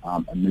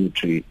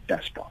military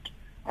despot.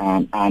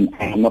 And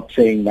I'm not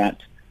saying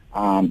that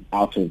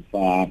out of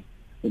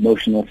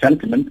emotional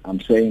sentiment.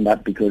 I'm saying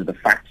that because the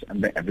facts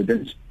and the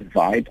evidence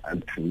provide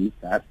and prove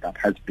that that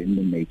has been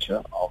the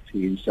nature of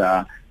his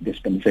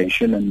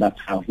dispensation, and that's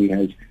how he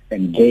has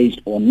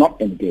engaged or not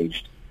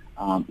engaged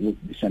with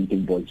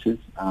dissenting voices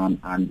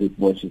and with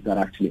voices that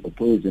actually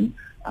oppose him,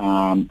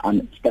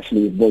 and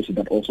especially with voices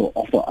that also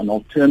offer an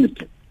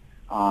alternative,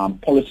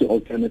 policy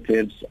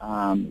alternatives,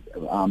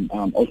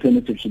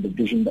 alternatives to the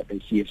vision that they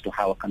see as to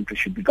how a country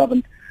should be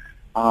governed,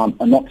 are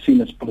not seen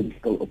as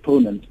political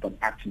opponents, but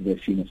actually they're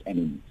seen as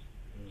enemies.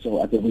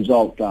 So as a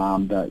result,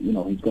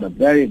 he's got a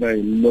very,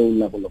 very low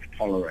level of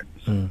tolerance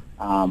for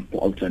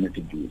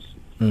alternative views.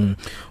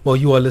 Well,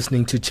 you are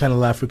listening to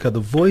Channel Africa,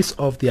 the voice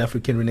of the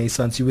African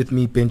Renaissance. You with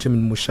me,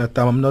 Benjamin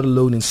Mushatam. I'm not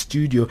alone in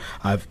studio.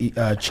 I have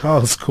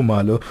Charles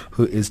Khumalo,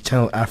 who is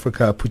Channel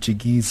Africa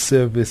Portuguese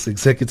Service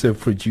Executive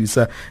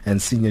Producer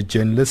and Senior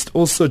Journalist.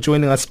 Also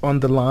joining us on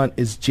the line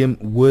is Jim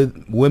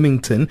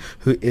Wormington,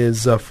 who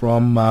is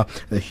from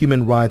the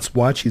Human Rights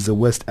Watch. He's a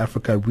West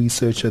Africa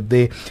researcher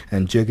there.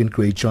 And Jeggan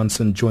Grey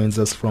Johnson joins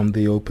us from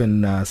the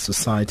Open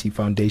Society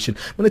Foundation.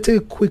 I'm going to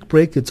take a quick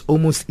break. It's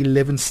almost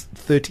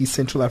 11:30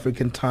 Central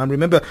African time.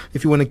 Remember,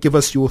 if you want to give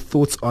us your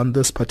thoughts on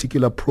this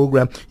particular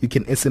program, you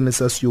can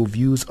SMS us your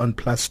views on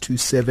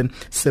 +27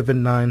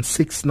 79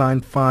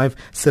 695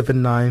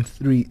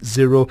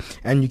 7930,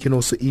 and you can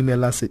also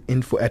email us at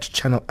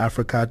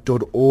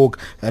info@channelafrica.org.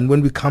 And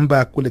when we come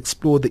back, we'll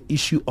explore the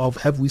issue of,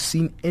 have we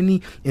seen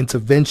any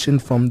intervention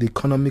from the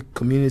Economic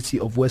Community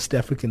of West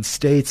African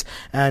States,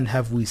 and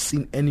have we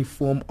seen any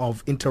form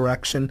of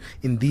interaction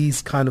in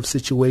these kind of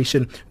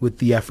situation with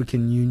the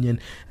African Union,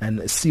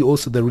 and see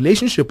also the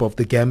relationship of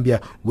the Gambia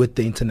with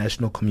the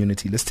international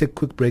community. Let's take a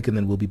quick break and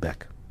then we'll be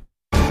back.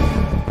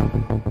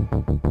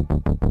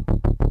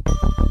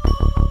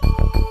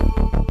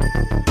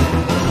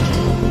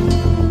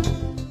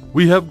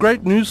 We have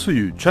great news for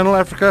you. Channel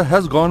Africa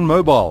has gone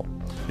mobile.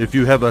 If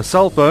you have a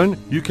cell phone,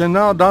 you can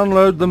now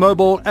download the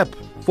mobile app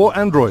for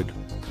Android.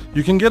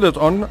 You can get it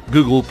on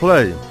Google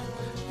Play.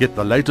 Get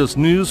the latest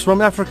news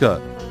from Africa.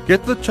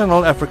 Get the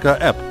Channel Africa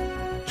app.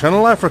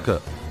 Channel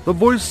Africa, the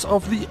voice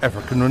of the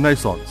African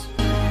Renaissance.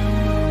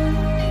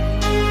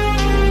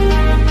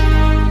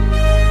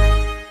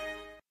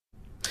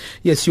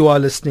 Yes, you are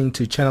listening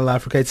to Channel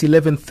Africa. It's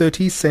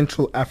 11:30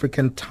 Central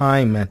African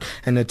time,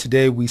 and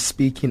today we're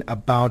speaking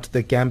about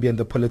the Gambia and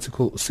the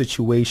political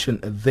situation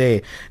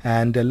there.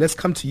 And let's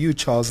come to you,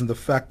 Charles, and the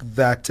fact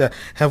that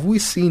have we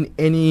seen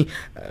any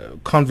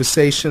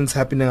conversations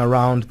happening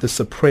around the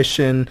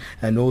suppression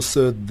and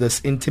also this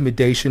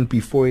intimidation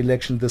before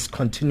election, this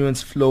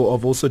continuous flow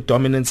of also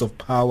dominance of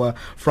power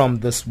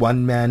from this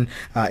one man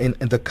in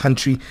the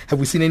country?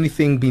 Have we seen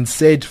anything being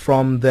said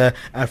from the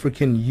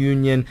African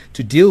Union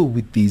to deal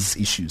with these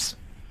issues?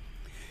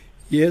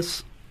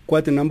 Yes,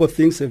 quite a number of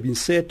things have been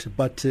said,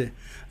 but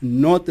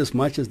not as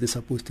much as they're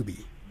supposed to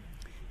be.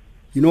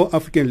 You know,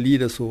 African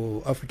leaders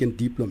or African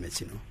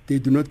diplomats, they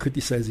do not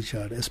criticize each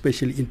other,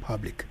 especially in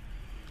public.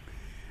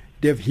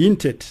 They've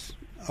hinted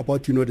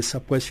about, the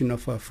suppression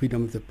of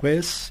freedom of the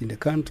press in the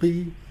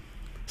country,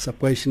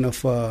 suppression of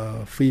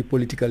free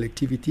political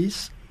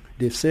activities.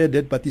 They've said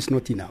that, but it's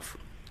not enough.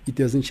 It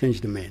doesn't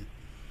change the man.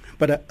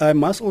 But I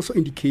must also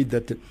indicate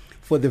that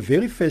for the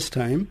very first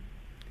time,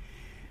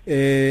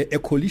 a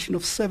coalition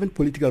of 7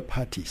 political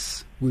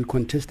parties will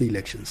contest the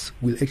elections,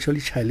 will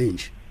actually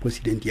challenge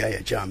President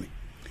Yahya Jammeh.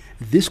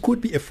 This could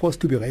be a force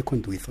to be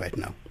reckoned with right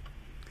now.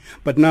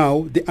 But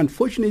now, the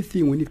unfortunate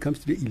thing when it comes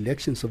to the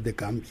elections of the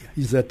Gambia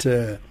is that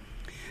the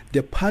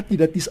party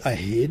that is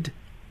ahead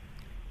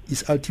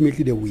is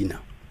ultimately the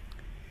winner.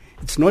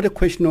 It's not a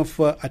question of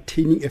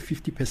attaining a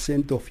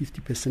 50% or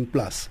 50%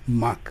 plus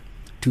mark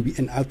to be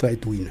an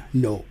outright winner.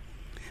 No.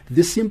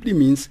 This simply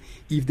means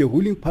if the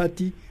ruling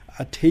party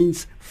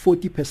attains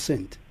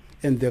 40%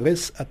 and the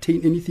rest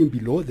attain anything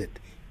below that,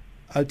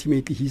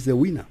 ultimately he's the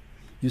winner.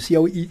 You see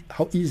how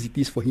easy it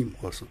is for him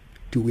also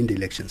to win the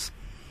elections.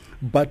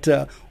 But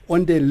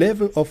on the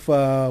level of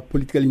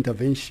political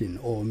intervention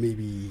or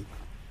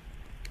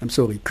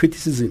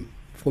criticism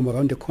from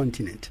around the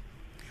continent,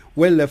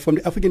 well, from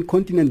the African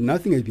continent,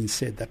 nothing has been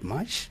said that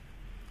much.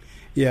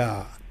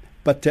 Yeah,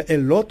 but a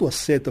lot was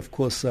said, of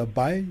course,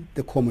 by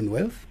the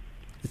Commonwealth.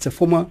 It's a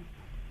former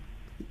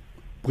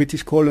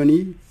British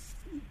colony,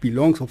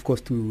 belongs, of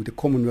course, to the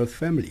Commonwealth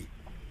family.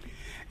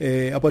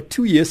 About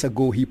 2 years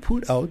ago, he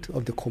pulled out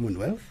of the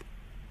Commonwealth,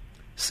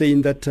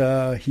 saying that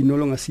he no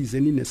longer sees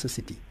any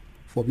necessity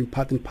for being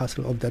part and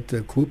parcel of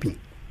that grouping,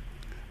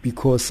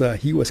 because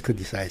he was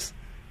criticized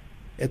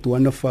at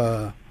one of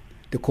the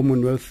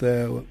Commonwealth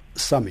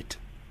summit.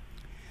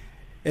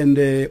 And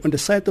on the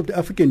side of the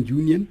African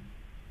Union,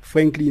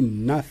 frankly,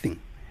 nothing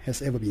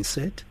has ever been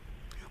said.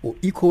 Or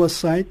ECOWAS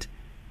side,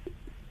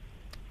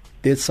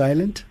 they're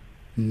silent.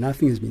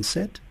 Nothing has been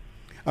said.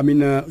 I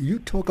mean, you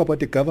talk about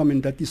the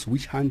government that is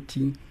witch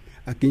hunting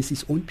against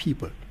its own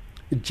people.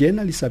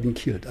 Journalists have been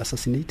killed,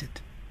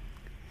 assassinated.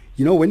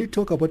 When you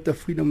talk about the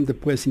freedom of the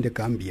press in the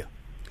Gambia,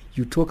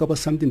 you talk about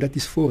something that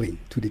is foreign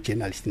to the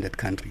journalists in that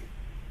country.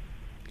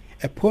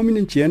 A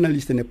prominent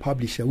journalist and a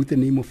publisher with the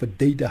name of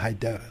Dada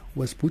Haidara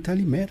was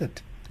brutally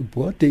murdered,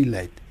 broad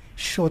daylight,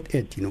 shot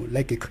at,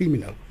 like a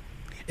criminal.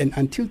 And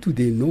until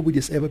today, nobody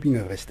has ever been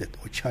arrested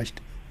or charged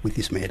with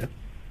this murder.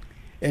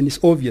 And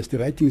it's obvious, the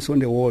writing is on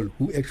the wall,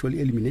 who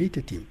actually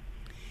eliminated him.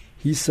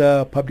 His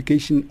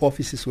publication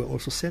offices were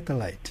also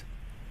satellite,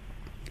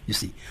 you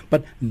see.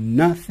 But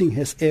nothing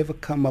has ever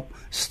come up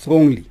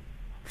strongly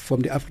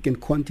from the African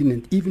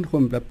continent, even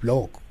from the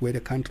bloc where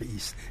the country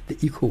is, the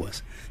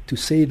ECOWAS, to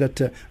say that,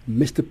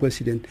 Mr.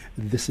 President,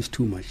 this is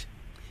too much.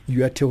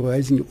 You are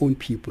terrorizing your own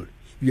people.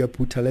 You are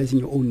brutalizing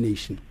your own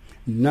nation.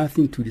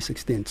 Nothing to this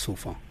extent so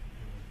far.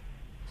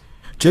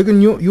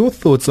 Jeggan, your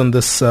thoughts on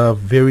this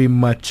very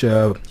much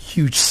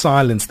huge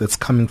silence that's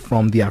coming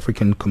from the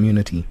African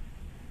community?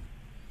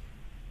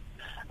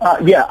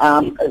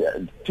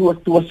 To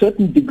a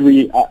certain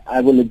degree, I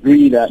will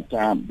agree that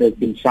there's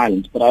been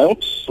silence, but I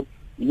also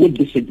would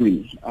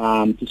disagree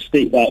to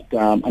state that,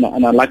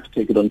 and I'd like to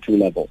take it on two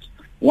levels.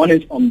 One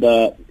is on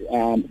the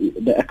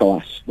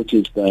ECOWAS, which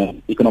is the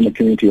Economic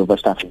Community of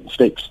West African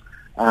States,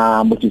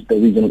 which is the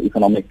regional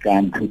economic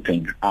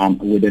grouping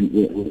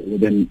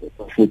within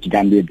which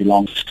Gambia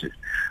belongs to.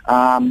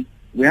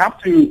 We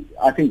have to,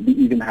 I think,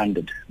 be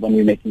even-handed when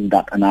we're making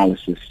that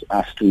analysis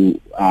as to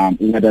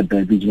whether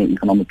the regional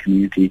economic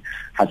community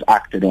has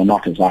acted or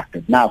not has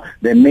acted. Now,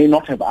 they may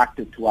not have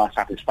acted to our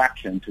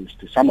satisfaction,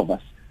 to some of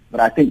us, but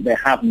I think they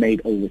have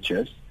made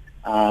overtures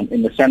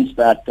in the sense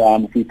that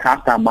if we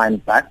cast our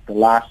minds back, the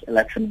last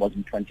election was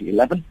in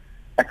 2011.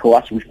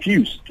 ECOWAS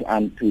refused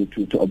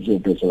to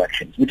observe those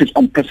elections, which is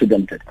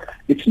unprecedented.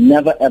 It's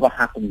never, ever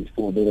happened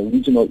before that a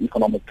regional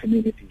economic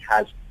community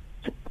has,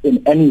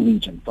 in any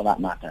region for that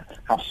matter,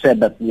 have said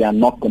that we are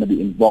not going to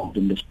be involved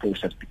in this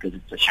process because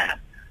it's a sham.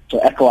 So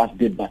ECOWAS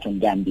did that on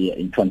Gambia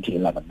in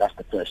 2011. That's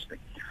the first thing.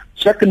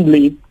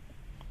 Secondly,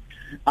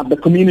 at the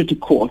community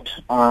court,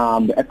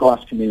 the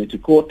ECOWAS community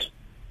court,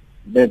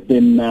 there have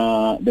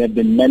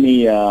been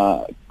many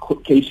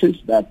cases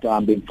that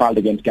have been filed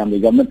against Gambia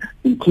government,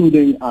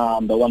 including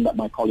the one that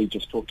my colleague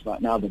just talked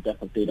about now, the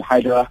death of Data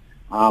Hydra,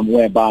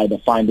 whereby the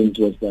findings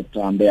was that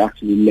they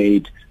actually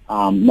laid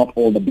not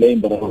all the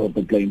blame, but all of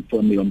the blame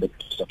firmly on the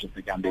such as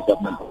the Gambia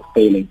government for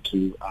failing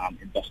to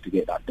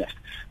investigate that death.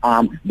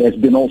 There's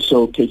been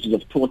also cases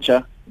of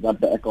torture that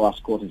the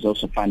ECOWAS court has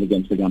also found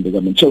against the Gambia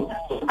government. So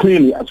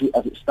clearly, as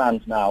it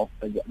stands now,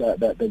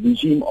 the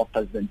regime of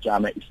President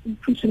Jammeh is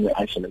increasingly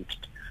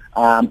isolated.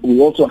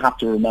 We also have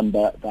to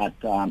remember that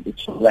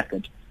it's a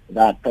record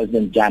that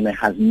President Jammeh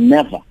has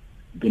never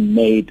been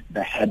made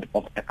the head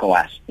of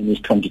ECOWAS in his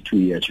 22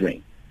 years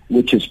reign,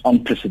 which is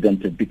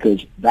unprecedented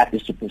because that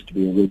is supposed to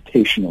be a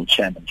rotational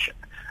chairmanship,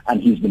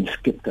 and he's been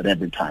skipped at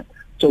every time.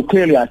 So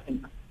clearly, I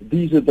think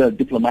these are the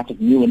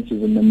diplomatic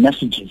nuances and the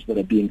messages that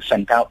are being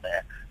sent out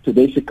there to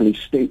basically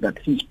state that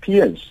his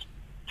peers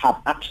have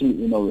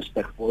absolutely no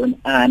respect for him,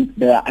 and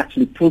they are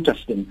actually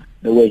protesting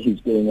the way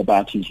he's going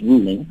about his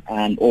ruling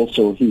and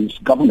also his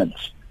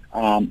governance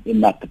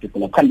in that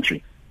particular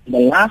country. The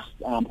last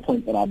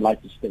point that I'd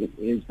like to state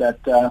is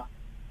that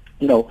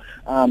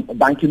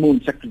Ban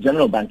Ki-moon, Secretary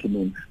General Ban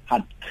Ki-moon,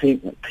 had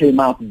came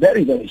out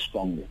very, very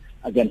strongly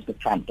against the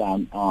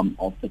crackdown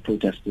of the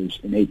protesters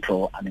in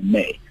April and in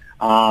May,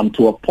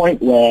 to a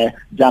point where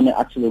Jammeh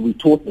actually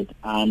retorted,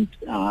 and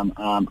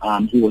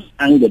he was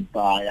angered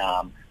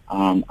by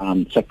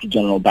Secretary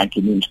General Ban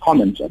Ki-moon's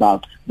comments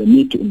about the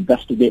need to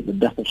investigate the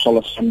death of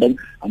Solace Sending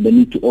and the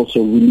need to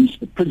also release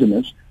the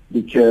prisoners,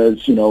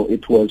 because,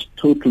 it was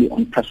totally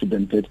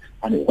unprecedented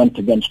and it went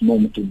against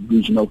normative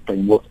regional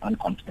framework and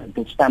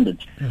continental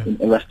standards in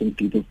arresting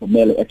people for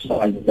merely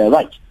exercising their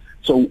rights.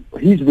 So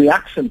his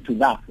reaction to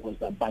that was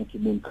that Ban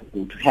Ki-moon could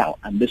go to hell,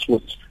 and this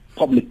was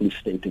publicly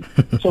stated.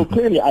 So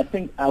clearly, I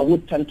think I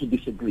would tend to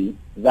disagree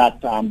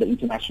that the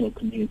international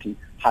community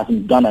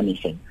hasn't done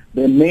anything.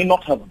 They may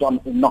not have done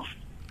enough,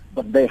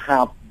 but they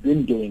have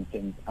been doing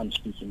things and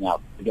speaking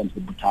out against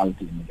the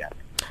brutality in the Gambia.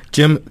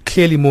 Jim,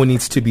 clearly more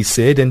needs to be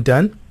said and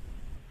done.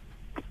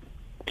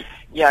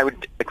 Yeah, I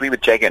would agree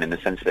with Jeggan in the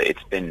sense that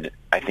it's been,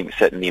 I think,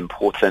 certainly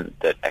important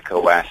that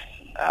ECOWAS,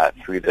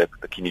 through the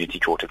Community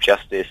Court of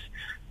Justice,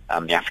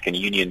 the African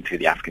Union through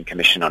the African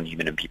Commission on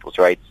Human and People's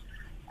Rights,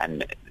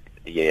 and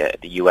the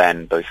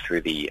UN, both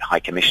through the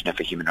High Commissioner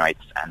for Human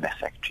Rights and their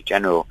Secretary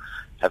General,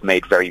 have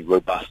made very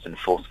robust and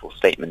forceful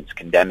statements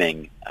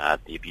condemning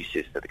the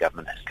abuses that the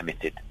government has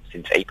committed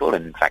since April,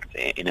 and in fact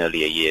in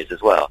earlier years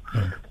as well.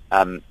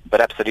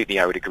 But absolutely,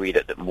 I would agree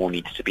that more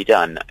needs to be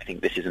done. I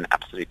think this is an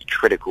absolutely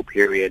critical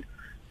period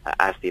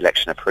as the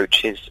election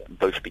approaches,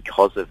 both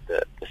because of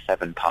the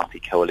seven-party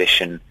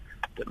coalition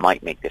that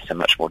might make this a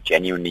much more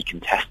genuinely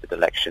contested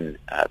election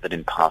than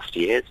in past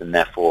years, and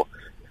therefore,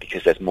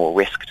 because there's more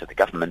risk to the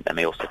government, there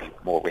may also be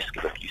more risk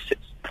of abuses.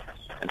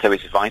 And so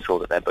it's vital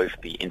that there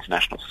both be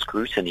international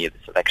scrutiny of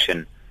this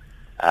election,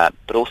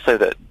 but also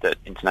that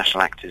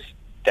international actors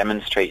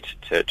demonstrate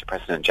to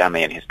President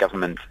Jammeh and his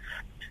government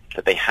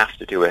that they have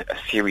to do a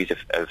series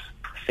of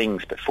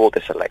things before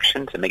this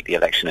election to make the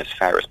election as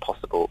fair as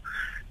possible,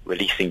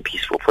 releasing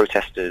peaceful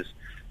protesters,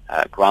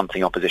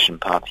 granting opposition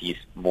parties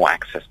more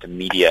access to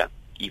media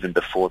even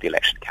before the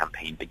election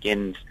campaign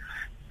begins,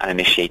 and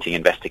initiating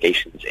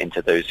investigations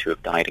into those who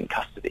have died in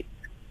custody.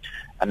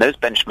 And those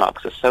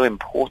benchmarks are so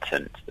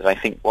important that I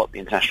think what the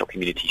international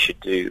community should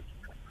do,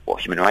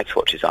 what Human Rights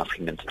Watch is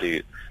asking them to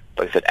do,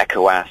 both at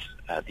ECOWAS,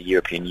 the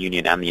European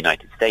Union and the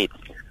United States,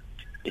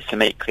 is to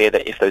make clear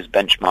that if those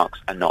benchmarks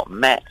are not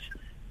met,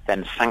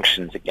 then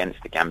sanctions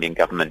against the Gambian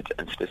government,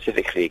 and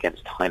specifically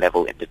against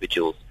high-level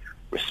individuals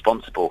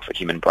responsible for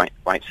human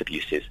rights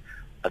abuses,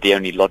 are the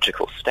only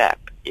logical step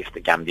if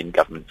the Gambian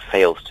government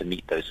fails to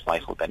meet those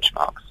vital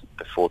benchmarks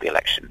before the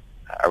election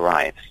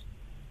arrives.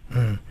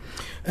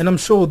 And I'm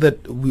sure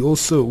that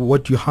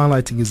what you're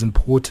highlighting is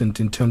important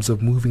in terms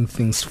of moving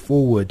things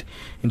forward,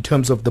 in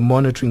terms of the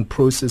monitoring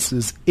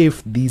processes.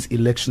 If these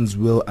elections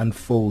will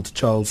unfold,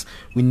 Charles,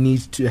 we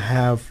need to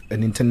have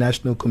an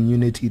international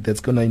community that's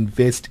going to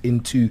invest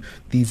into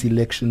these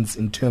elections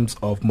in terms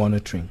of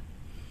monitoring.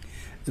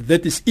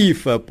 That is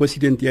if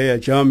President Yahya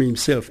Jammeh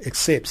himself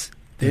accepts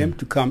them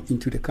to come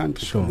into the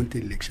country to monitor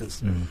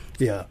elections.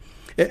 Yeah.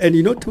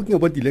 And talking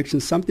about the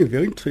elections, something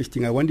very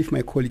interesting, I wonder if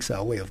my colleagues are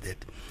aware of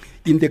that.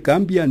 In the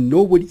Gambia,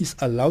 nobody is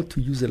allowed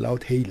to use a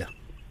loudhailer,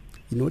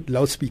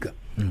 loudspeaker.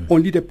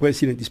 Only the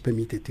president is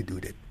permitted to do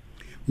that.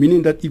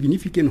 Meaning that even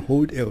if you can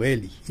hold a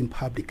rally in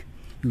public,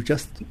 you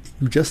just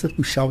have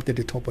to shout at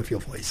the top of your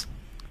voice.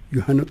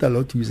 You are not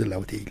allowed to use a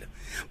loudhailer.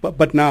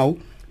 But now,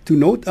 to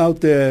note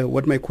out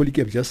what my colleague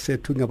have just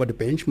said, talking about the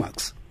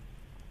benchmarks,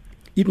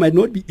 it might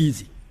not be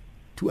easy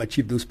to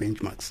achieve those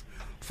benchmarks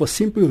for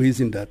simple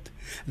reason that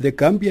the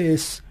Gambia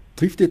has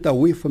drifted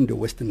away from the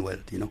Western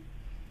world,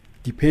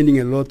 depending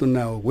a lot on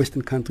our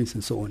Western countries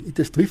and so on. It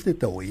has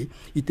drifted away.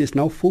 It is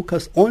now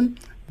focused on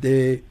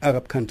the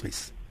Arab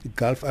countries, the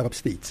Gulf Arab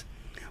states.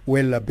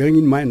 Well, bearing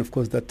in mind, of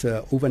course, that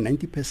over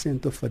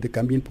 90% of the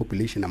Gambian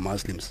population are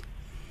Muslims.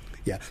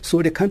 Yeah,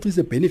 so the country is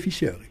a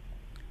beneficiary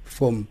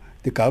from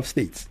the Gulf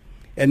states.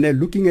 And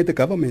looking at the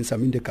governments,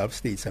 the Gulf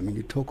states,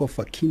 you talk of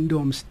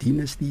kingdoms,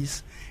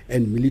 dynasties,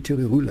 and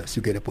military rulers,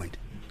 you get a point.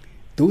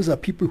 Those are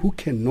people who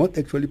cannot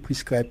actually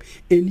prescribe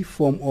any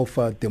form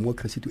of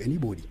democracy to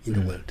anybody in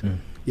the world.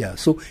 Yeah,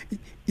 so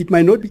it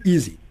might not be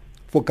easy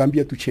for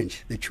Gambia to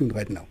change the tune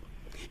right now.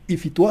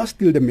 If it was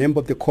still the member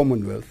of the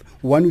Commonwealth,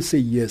 one would say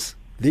yes,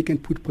 they can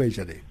put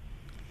pressure there.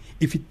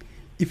 If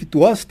it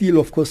was still,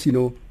 of course,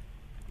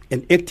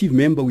 an active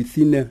member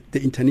within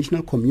the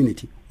international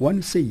community, one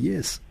would say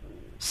yes.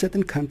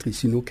 Certain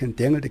countries, can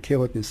dangle the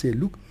carrot and say,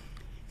 look,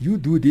 you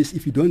do this.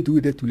 If you don't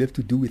do that, you'll have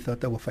to do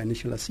without our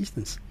financial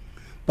assistance.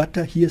 But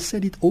he has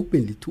said it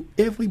openly to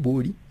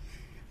everybody.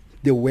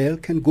 The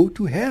world can go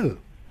to hell.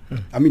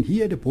 He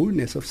had the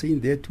boldness of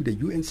saying that to the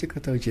UN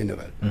Secretary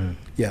General.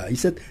 Yeah, he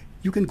said,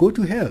 you can go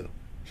to hell.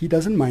 He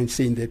doesn't mind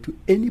saying that to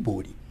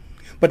anybody.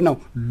 But now,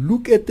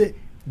 look at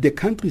the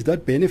countries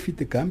that benefit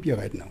the Gambia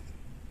right now.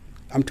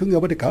 I'm talking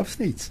about the Gulf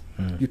states.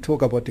 You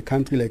talk about the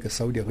country like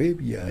Saudi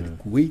Arabia,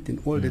 Kuwait,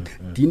 and all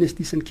that,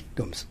 dynasties and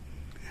kingdoms.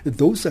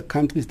 Those are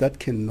countries that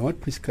cannot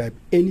prescribe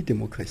any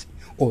democracy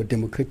or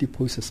democratic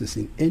processes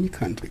in any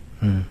country.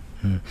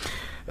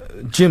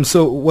 Jim,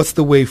 so what's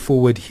the way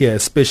forward here,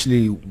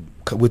 especially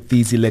with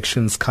these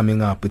elections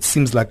coming up? It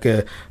seems like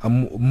a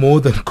more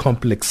than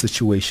complex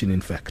situation,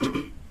 in fact.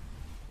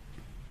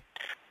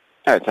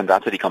 No, it's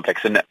undoubtedly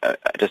complex. And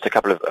just a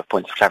couple of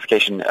points of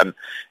clarification.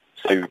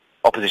 So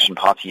opposition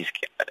parties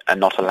are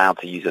not allowed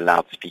to use a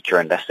loudspeaker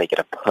unless they get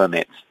a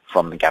permit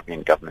from the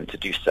Gambian government to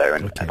do so,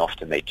 and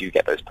often they do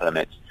get those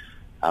permits.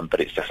 But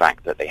it's the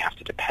fact that they have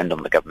to depend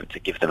on the government to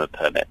give them a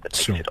permit that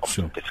makes it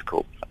often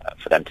difficult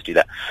for them to do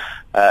that.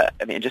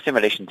 Just in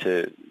relation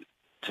to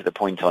the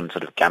point on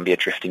sort of Gambia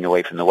drifting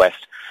away from the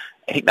West,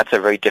 I think that's a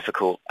very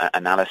difficult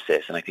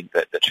analysis, and I think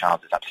that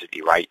Charles is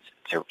absolutely right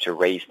to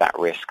raise that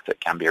risk that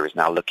Gambia is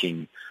now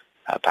looking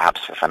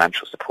perhaps for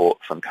financial support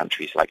from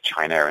countries like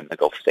China and the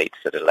Gulf states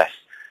that are less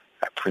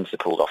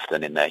principled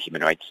often in their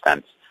human rights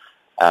stance.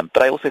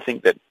 But I also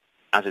think that,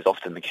 as is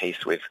often the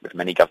case with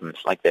many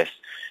governments like this,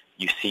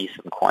 you see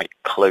some quite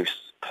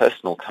close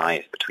personal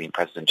ties between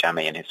President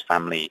Jammeh and his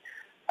family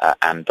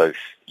and both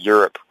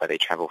Europe, where they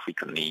travel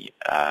frequently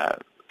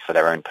for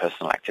their own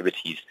personal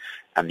activities,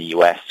 and the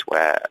US,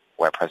 where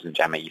President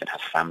Jammeh even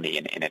has family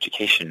in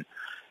education.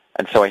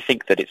 And so I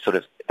think that it's sort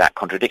of that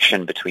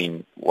contradiction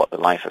between what the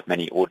life of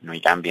many ordinary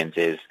Gambians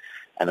is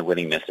and the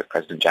willingness of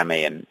President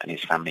Jammeh and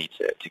his family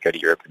to go to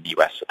Europe and the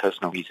US for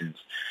personal reasons.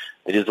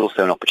 It is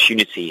also an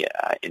opportunity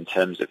in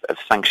terms of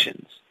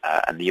sanctions.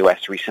 And the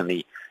US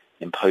recently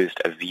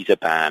imposed a visa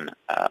ban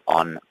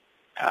on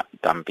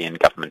Gambian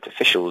government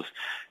officials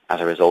as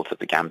a result of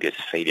the Gambia's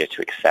failure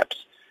to accept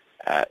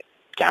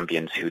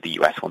Gambians who the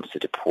US wants to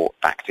deport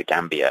back to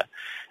Gambia.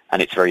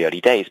 And it's very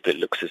early days, but it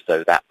looks as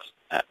though that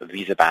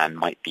visa ban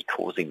might be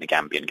causing the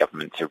Gambian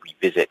government to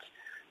revisit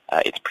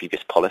its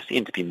previous policy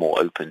and to be more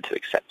open to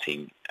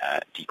accepting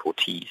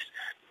deportees.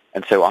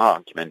 And so our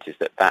argument is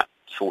that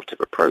sort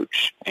of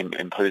approach,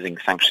 imposing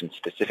sanctions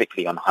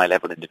specifically on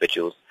high-level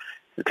individuals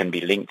who can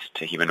be linked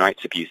to human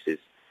rights abuses,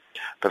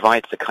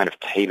 provides the kind of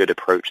tailored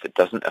approach that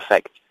doesn't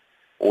affect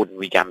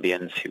ordinary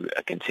Gambians who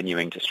are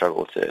continuing to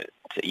struggle to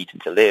eat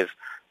and to live,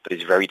 but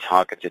is very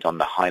targeted on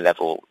the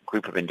high-level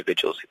group of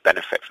individuals who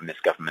benefit from this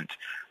government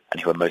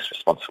and who are most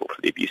responsible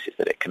for the abuses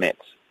that it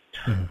commits.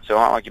 So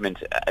our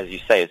argument, as you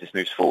say, as this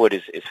moves forward,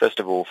 is first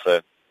of all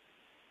for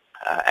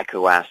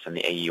ECOWAS and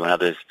the AU and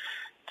others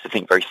to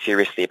think very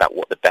seriously about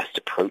what the best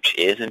approach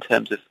is in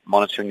terms of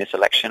monitoring this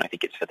election. I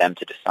think it's for them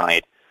to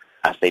decide,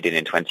 as they did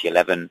in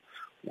 2011,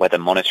 whether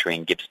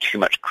monitoring gives too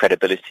much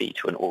credibility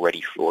to an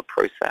already flawed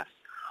process,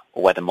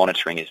 or whether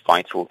monitoring is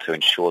vital to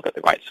ensure that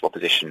the rights of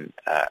opposition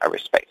are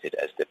respected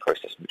as the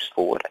process moves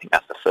forward. I think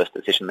that's the first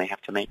decision they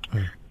have to make.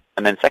 And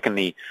And then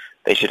secondly,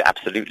 they should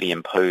absolutely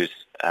impose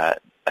a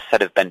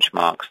set of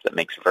benchmarks that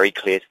makes very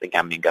clear to the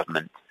Gambian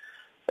government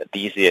that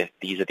these are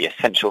the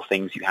essential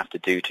things you have to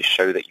do to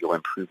show that you're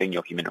improving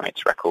your human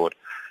rights record,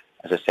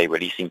 as I say,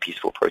 releasing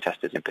peaceful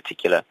protesters in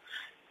particular,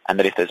 and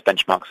that if those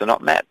benchmarks are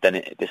not met,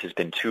 then this has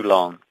been too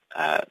long.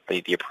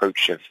 The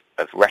approach of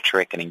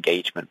rhetoric and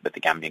engagement with the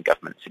Gambian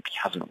government simply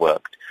hasn't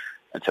worked,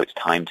 and so it's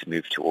time to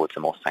move towards a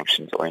more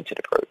sanctions-oriented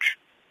approach.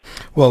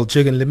 Well,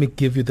 Jeggan, let me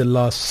give you the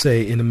last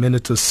say in a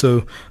minute or so.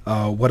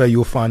 What are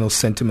your final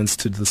sentiments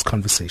to this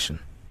conversation?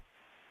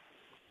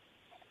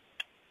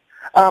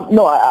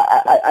 No,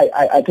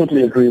 I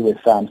totally agree with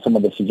some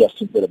of the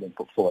suggestions that have been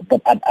put forward,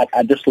 but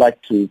I'd just like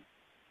to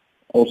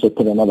also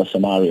put another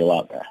scenario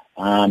out there,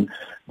 and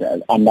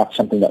that's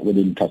something that we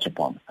didn't touch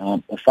upon.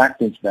 The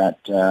fact is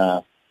that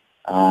the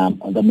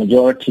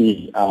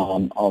majority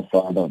of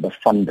the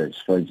funders,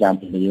 for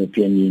example, the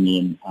European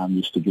Union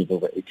used to give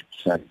over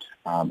 80%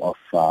 of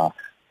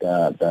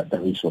the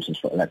resources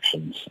for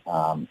elections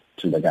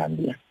to the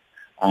Gambia.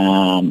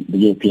 The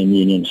European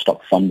Union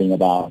stopped funding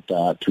about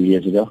 2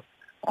 years ago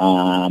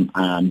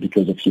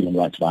because of human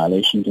rights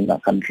violations in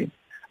that country.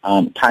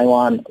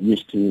 Taiwan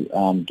used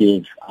to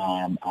give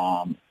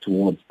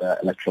towards the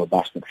Electoral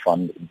Basket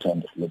Fund in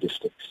terms of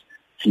logistics,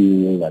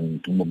 fuel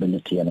and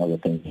mobility and other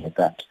things like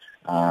that.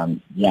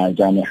 Yahya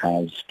Jammeh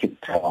has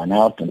kicked Taiwan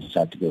out and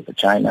decided to go to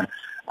China.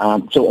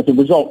 So as a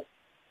result,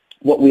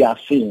 what we are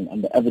seeing,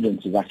 and the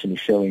evidence is actually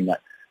showing that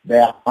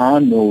there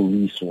are no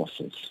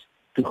resources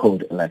to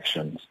hold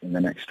elections in the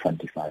next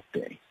 25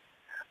 days.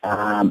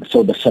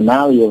 So the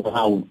scenario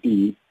now would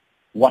be,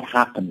 what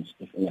happens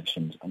if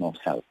elections are not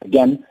held?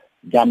 Again,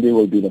 Gambia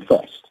will be the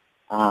first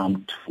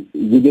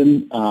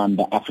within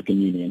the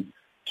African Union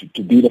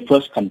to be the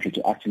first country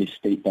to actually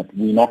state that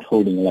we're not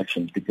holding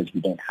elections because we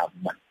don't have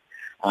money.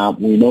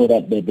 We know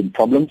that there have been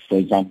problems. For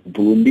example,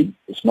 Burundi,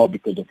 it's not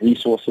because of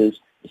resources.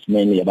 It's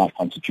mainly about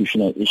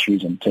constitutional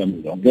issues and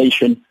term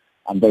elongation,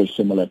 and very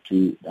similar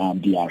to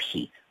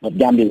DRC. But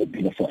Gambia would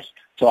be the first.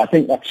 So I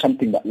think that's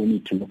something that we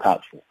need to look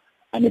out for.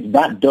 And if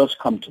that does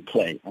come to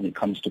play and it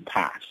comes to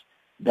pass,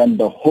 then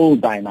the whole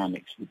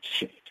dynamics would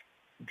shift,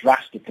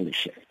 drastically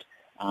shift,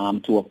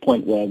 to a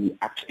point where we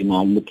actually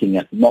now looking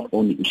at not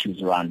only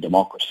issues around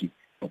democracy,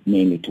 but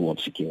mainly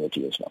towards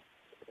security as well.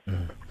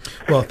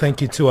 Well,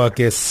 thank you to our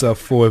guests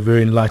for a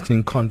very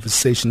enlightening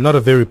conversation. Not a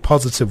very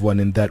positive one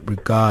in that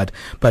regard,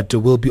 but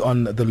we'll be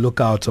on the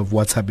lookout of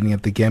what's happening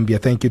at the Gambia.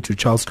 Thank you to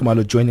Charles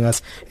Khumalo joining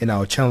us in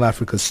our Channel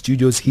Africa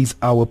studios. He's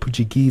our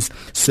Portuguese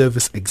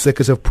service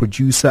executive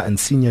producer and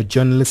senior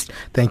journalist.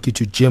 Thank you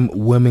to Jim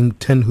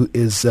Wormington, who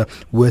is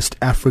West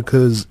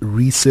Africa's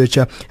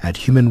researcher at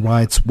Human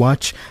Rights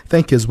Watch.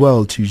 Thank you as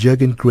well to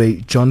Jeggan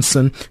Grey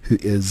Johnson, who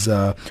is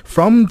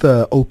from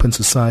the Open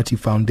Society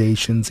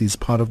Foundations. He's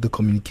part of the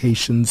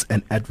communications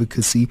and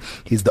advocacy.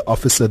 He's the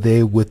officer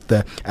there with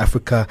the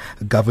Africa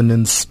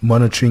Governance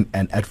Monitoring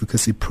and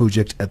Advocacy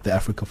Project at the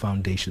Africa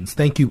Foundations.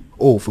 Thank you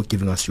all for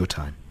giving us your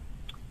time.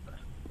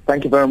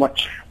 Thank you very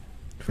much.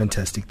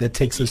 Fantastic. That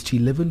takes us to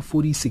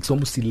 11:46,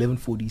 almost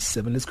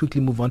 11:47. Let's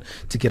quickly move on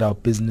to get our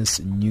business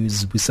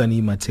news.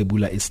 Busani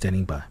Matebula is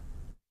standing by.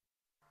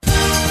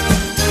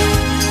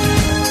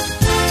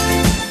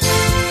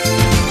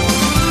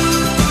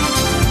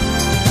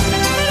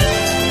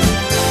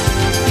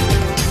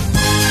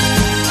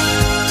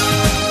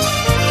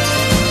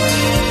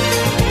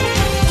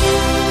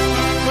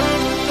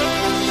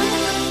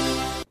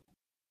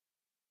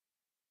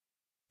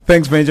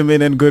 Thanks,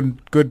 Benjamin, and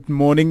good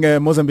morning.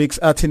 Mozambique's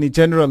Attorney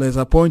General has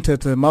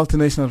appointed a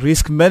multinational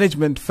risk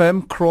management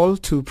firm, Kroll,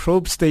 to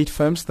probe state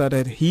firms that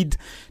had hid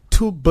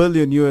 $2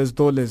 billion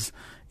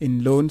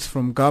in loans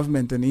from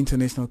government and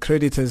international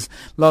creditors.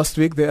 Last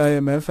week, the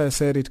IMF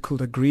said it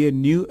could agree a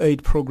new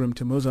aid program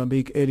to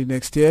Mozambique early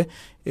next year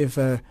if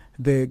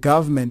the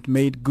government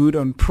made good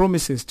on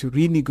promises to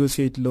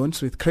renegotiate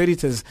loans with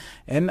creditors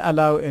and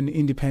allow an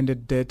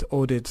independent debt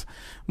audit.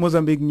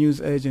 Mozambique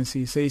News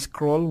Agency says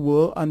Kroll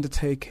will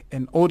undertake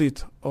an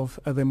audit of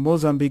the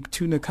Mozambique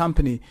tuna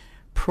company,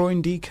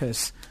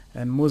 Proindicus,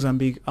 and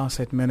Mozambique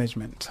Asset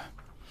Management.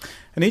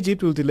 And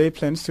Egypt will delay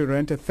plans to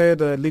rent a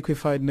third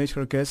liquefied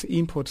natural gas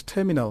import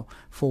terminal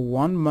for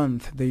 1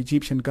 month. The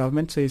Egyptian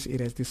government says it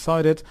has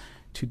decided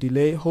to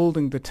delay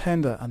holding the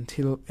tender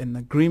until an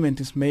agreement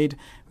is made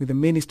with the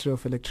Ministry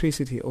of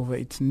Electricity over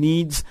its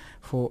needs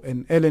for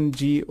an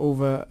LNG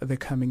over the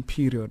coming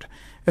period.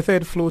 A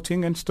third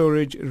floating and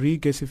storage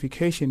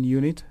regasification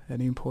unit, an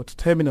import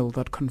terminal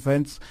that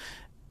converts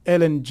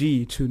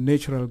LNG to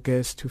natural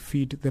gas to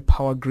feed the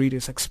power grid,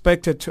 is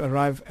expected to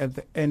arrive at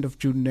the end of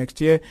June next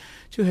year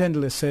to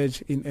handle a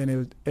surge in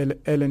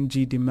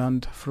LNG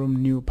demand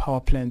from new power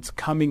plants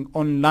coming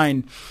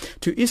online.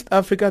 To East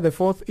Africa, the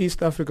 4th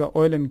East Africa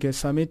Oil and Gas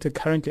Summit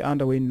currently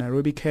underway in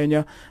Nairobi,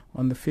 Kenya.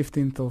 On the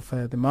 15th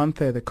of the month,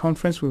 the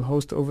conference will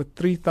host over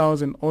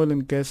 3,000 oil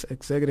and gas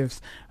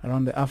executives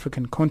around the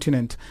African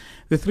continent.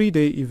 The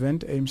 3-day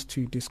event aims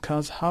to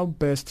discuss how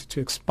best to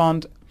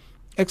expand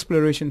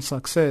exploration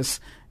success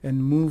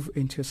and move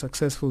into a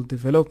successful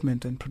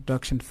development and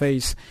production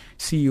phase.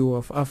 CEO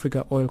of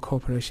Africa Oil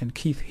Corporation,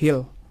 Keith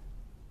Hill.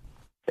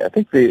 I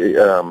think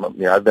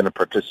I've been a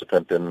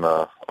participant in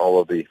all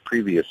of the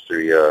previous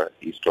three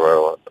East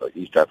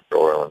Africa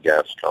Oil and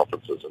Gas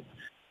conferences in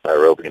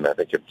Nairobi, and I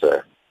think it's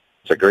a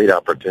great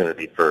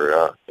opportunity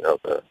for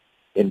the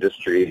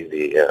industry,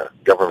 the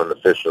government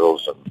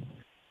officials, and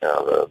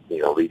the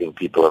leading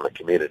people in the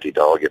community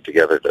to all get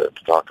together to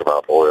talk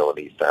about oil in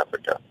East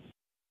Africa.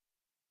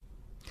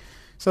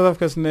 South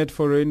Africa's net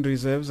foreign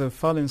reserves have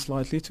fallen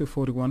slightly to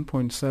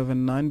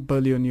 $41.79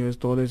 billion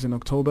in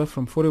October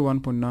from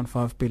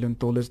 $41.95 billion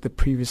the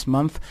previous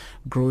month.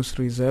 Gross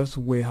reserves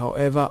were,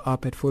 however,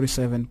 up at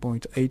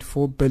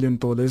 $47.84 billion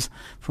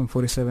from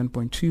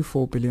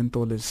 $47.24 billion.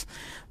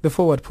 The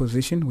forward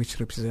position, which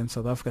represents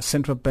South Africa's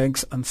central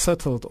bank's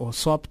unsettled or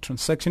swap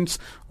transactions,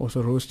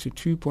 also rose to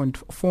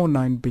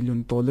 $2.49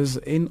 billion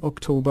in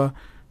October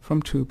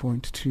from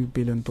 $2.2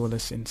 billion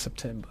in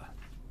September.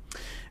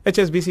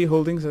 HSBC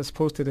Holdings has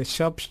posted a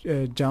sharp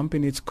jump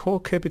in its core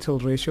capital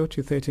ratio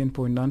to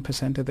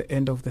 13.9% at the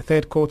end of the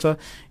third quarter,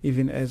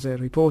 even as a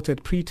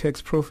reported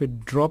pre-tax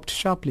profit dropped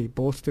sharply,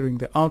 bolstering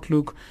the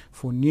outlook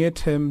for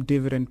near-term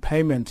dividend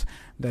payment.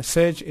 The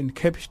surge in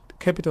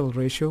capital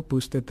ratio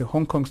boosted the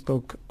Hong Kong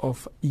stock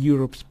of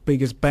Europe's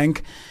biggest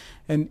bank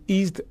and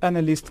eased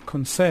analyst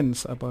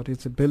concerns about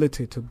its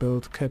ability to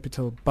build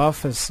capital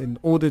buffers in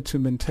order to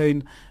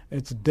maintain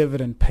its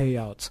dividend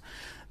payouts.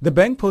 The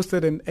bank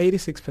posted an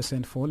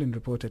 86% fall in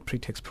reported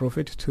pre-tax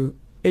profit to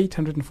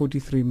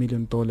 $843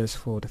 million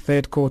for the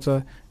third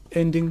quarter,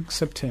 ending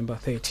September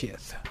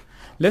 30th.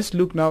 Let's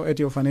look now at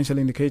your financial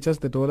indicators.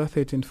 The dollar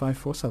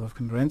 13.54 South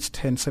African rands,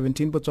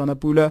 10.17 Botswana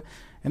Pula,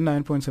 and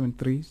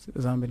 9.73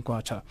 Zambian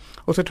Kwacha.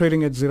 Also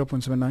trading at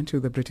 0.79 to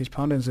the British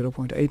pound and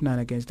 0.89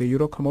 against the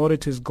euro.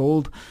 Commodities: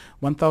 gold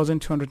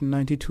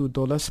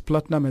 $1,292.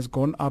 Platinum has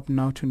gone up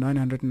now to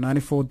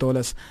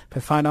 $994 per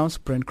fine ounce.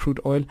 Brent crude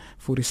oil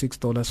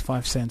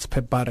 $46.05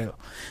 per barrel.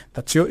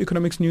 That's your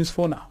economics news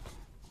for now.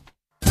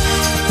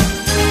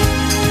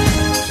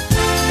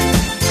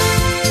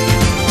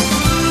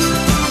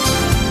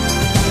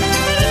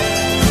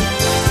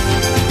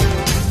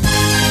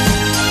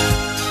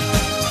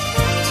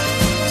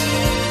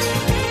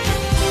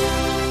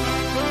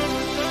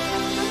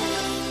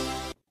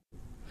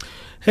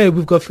 Hey,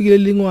 we've got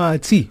Fikile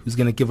Lingwati, who's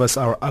going to give us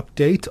our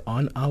update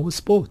on our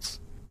sports.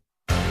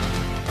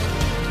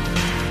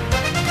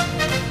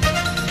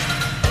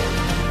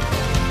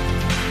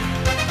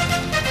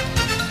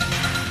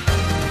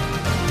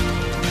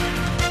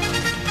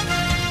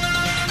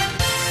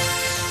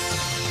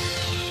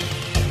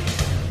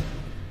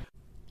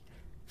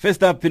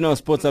 First up in our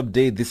sports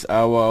update this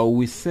hour,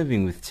 we're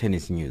serving with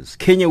tennis news.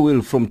 Kenya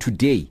will from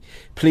today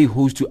play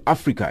host to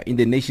Africa in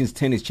the Nations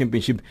Tennis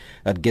Championship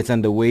that gets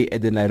underway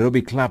at the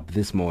Nairobi Club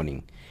this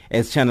morning.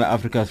 As Channel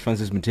Africa's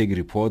Francis Mutegi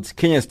reports,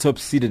 Kenya's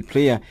top-seeded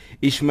player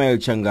Ishmael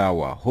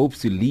Changawa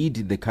hopes to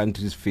lead the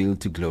country's field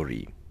to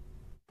glory.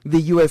 The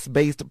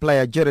US-based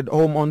player jetted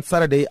home on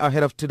Saturday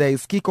ahead of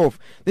today's kickoff.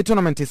 The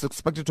tournament is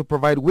expected to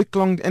provide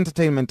week-long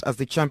entertainment as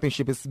the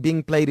championship is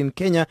being played in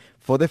Kenya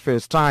for the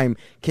first time.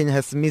 Kenya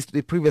has missed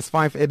the previous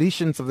 5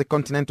 editions of the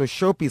Continental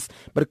Showpiece,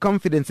 but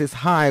confidence is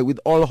high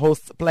with all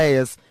host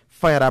players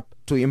fired up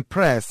to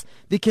impress.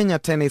 The Kenya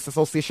Tennis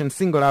Association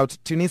singled out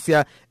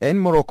Tunisia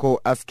and Morocco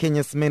as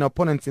Kenya's main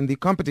opponents in the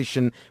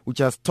competition, which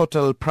has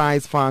total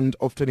prize fund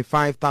of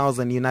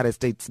 $25,000 United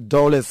States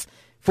dollars.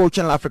 For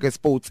Channel Africa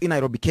Sports in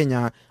Nairobi,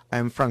 Kenya, I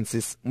am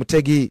Francis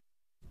Mutegi.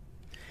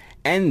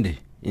 And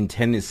in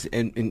tennis,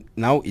 and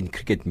now in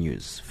cricket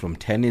news, from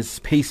tennis,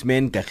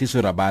 paceman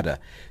Kagiso Rabada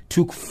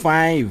took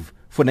 5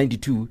 for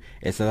 92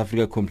 as South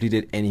Africa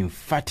completed an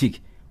emphatic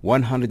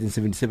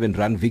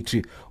 177-run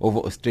victory over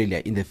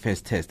Australia in the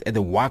first test at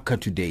the Waka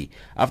today,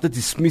 after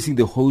dismissing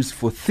the hosts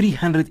for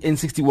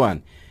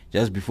 361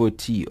 just before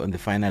tea on the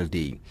final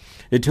day.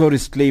 The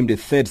tourists claimed a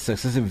third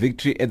successive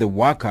victory at the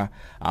Waka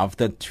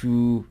after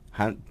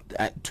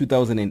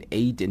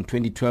 2008 and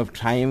 2012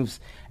 triumphs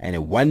and a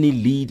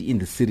 1-0 lead in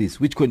the series,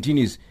 which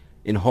continues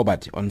in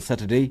Hobart on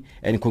Saturday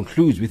and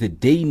concludes with a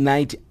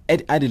day-night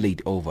at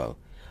Adelaide Oval.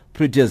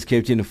 Proteas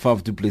captain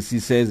Faf du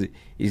Plessis says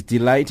he's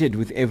delighted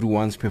with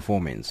everyone's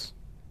performance.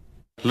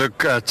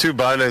 Look, 2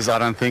 bowlers, I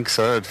don't think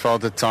so. It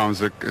felt at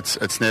times, look,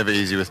 it's never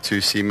easy with 2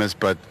 seamers,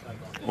 but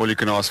all you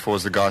can ask for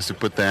is the guys to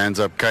put their hands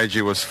up.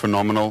 KG was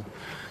phenomenal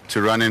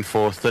to run in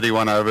for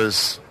 31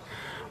 overs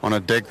on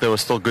a deck that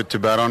was still good to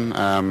bat on,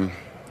 and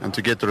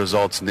to get the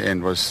results in the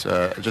end was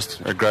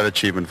just a great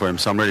achievement for him,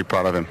 so I'm really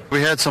proud of him.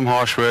 We had some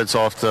harsh words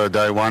after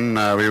day 1.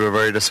 We were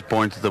very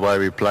disappointed the way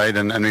we played,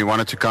 and we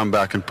wanted to come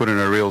back and put in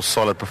a real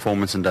solid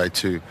performance in day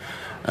 2.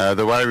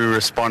 The way we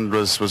responded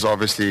was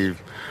obviously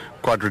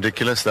quite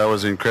ridiculous. That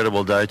was an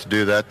incredible day to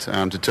do that,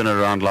 to turn it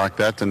around like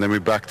that, and then we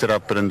backed it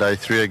up in day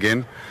 3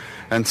 again.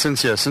 And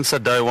since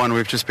that day 1,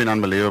 we've just been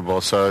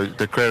unbelievable. So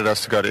the credit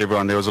has to go to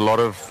everyone. There was a lot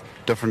of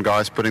different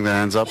guys putting their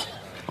hands up.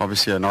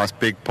 Obviously a nice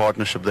big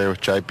partnership there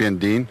with JP and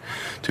Dean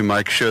to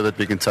make sure that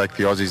we can take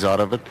the Aussies out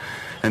of it.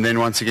 And then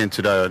once again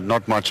today,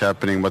 not much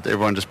happening, but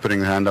everyone just putting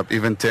their hand up.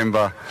 Even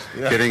Temba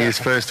getting his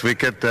first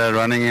wicket,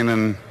 running in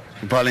and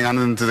piling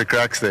under into the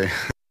cracks there.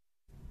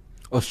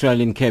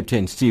 Australian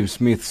captain Steve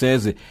Smith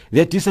says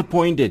they're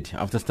disappointed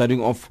after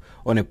starting off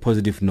on a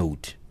positive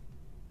note.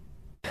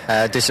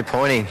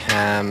 Disappointing.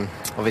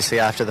 Obviously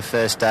after the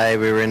first day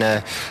we were in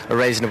a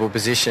reasonable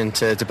position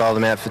to bowl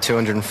them out for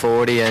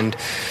 240, and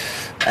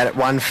at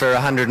one for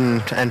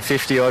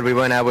 150 odd we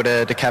weren't able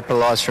to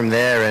capitalise from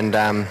there, and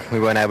we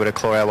weren't able to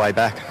claw our way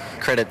back.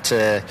 Credit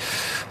to,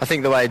 I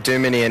think, the way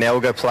Dumini and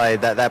Elgar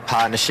played, that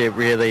partnership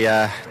really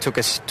took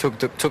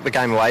the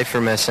game away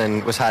from us,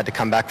 and it was hard to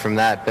come back from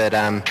that. But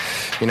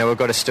we've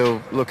got to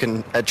still look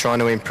at trying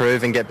to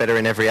improve and get better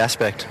in every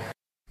aspect.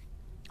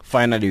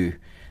 Finally,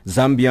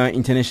 Zambia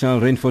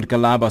international Rainford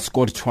Kalaba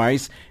scored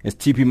twice as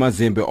TP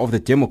Mazembe of the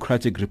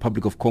Democratic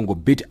Republic of Congo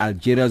beat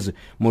Algeria's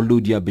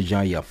Mouloudia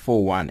Béjaïa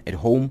 4-1 at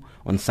home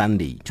on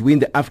Sunday to win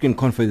the African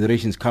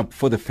Confederations Cup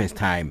for the first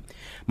time.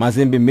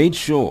 Mazembe made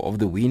sure of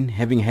the win,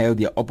 having held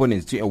their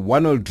opponents to a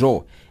 1-0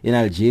 draw in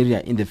Algeria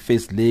in the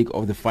first leg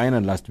of the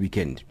final last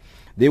weekend.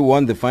 They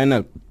won the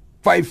final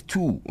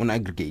 5-2 on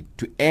aggregate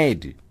to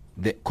add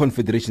the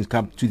Confederations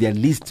Cup to their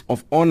list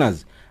of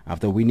honours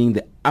after winning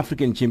the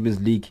African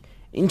Champions League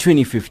in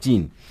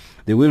 2015.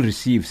 They will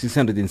receive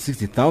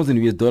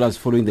 $660,000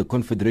 following the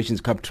Confederations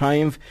Cup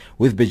triumph,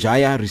 with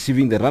Béjaïa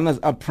receiving the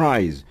runners-up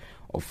prize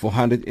of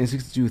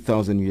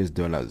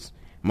 $462,000.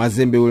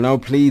 Mazembe will now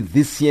play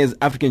this year's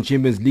African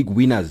Champions League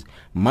winners,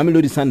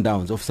 Mamelodi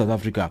Sundowns of South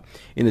Africa,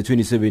 in the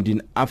 2017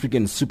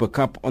 African Super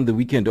Cup on the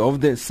weekend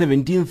of the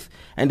 17th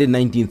and the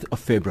 19th of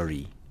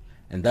February.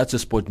 And that's the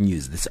sport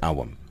news this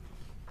hour.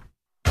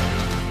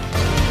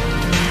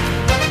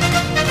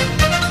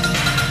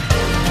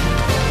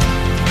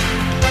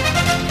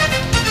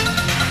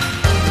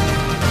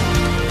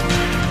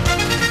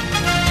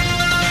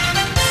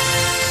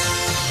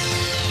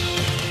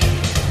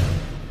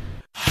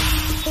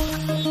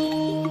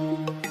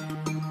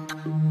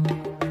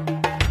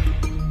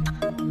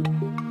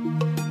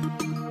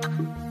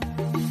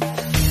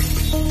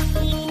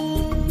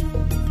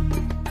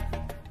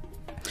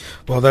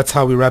 Well, that's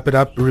how we wrap it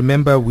up.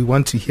 Remember, we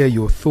want to hear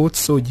your thoughts,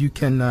 so you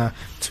can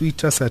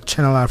tweet us at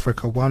Channel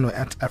Africa 1 or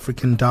at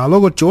African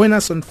Dialogue, or join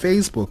us on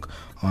Facebook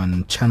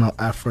on Channel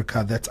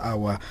Africa. That's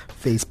our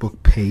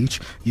Facebook page.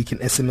 You can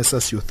SMS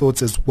us your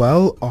thoughts as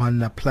well on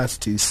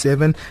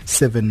 +27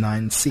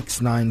 79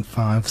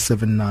 695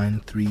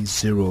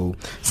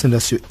 Send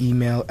us your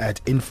email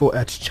at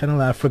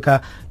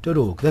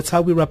info@channelafrica.org. That's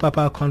how we wrap up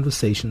our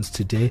conversations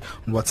today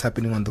on what's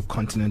happening on the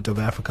continent of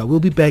Africa. We'll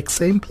be back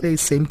same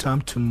place, same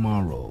time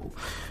tomorrow.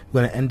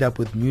 We're going to end up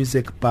with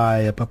music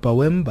by Papa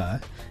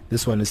Wemba.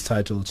 This one is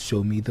titled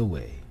Show Me the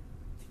Way.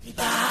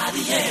 By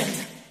the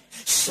end,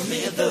 show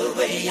me the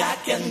way I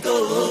can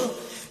go.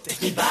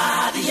 Take me by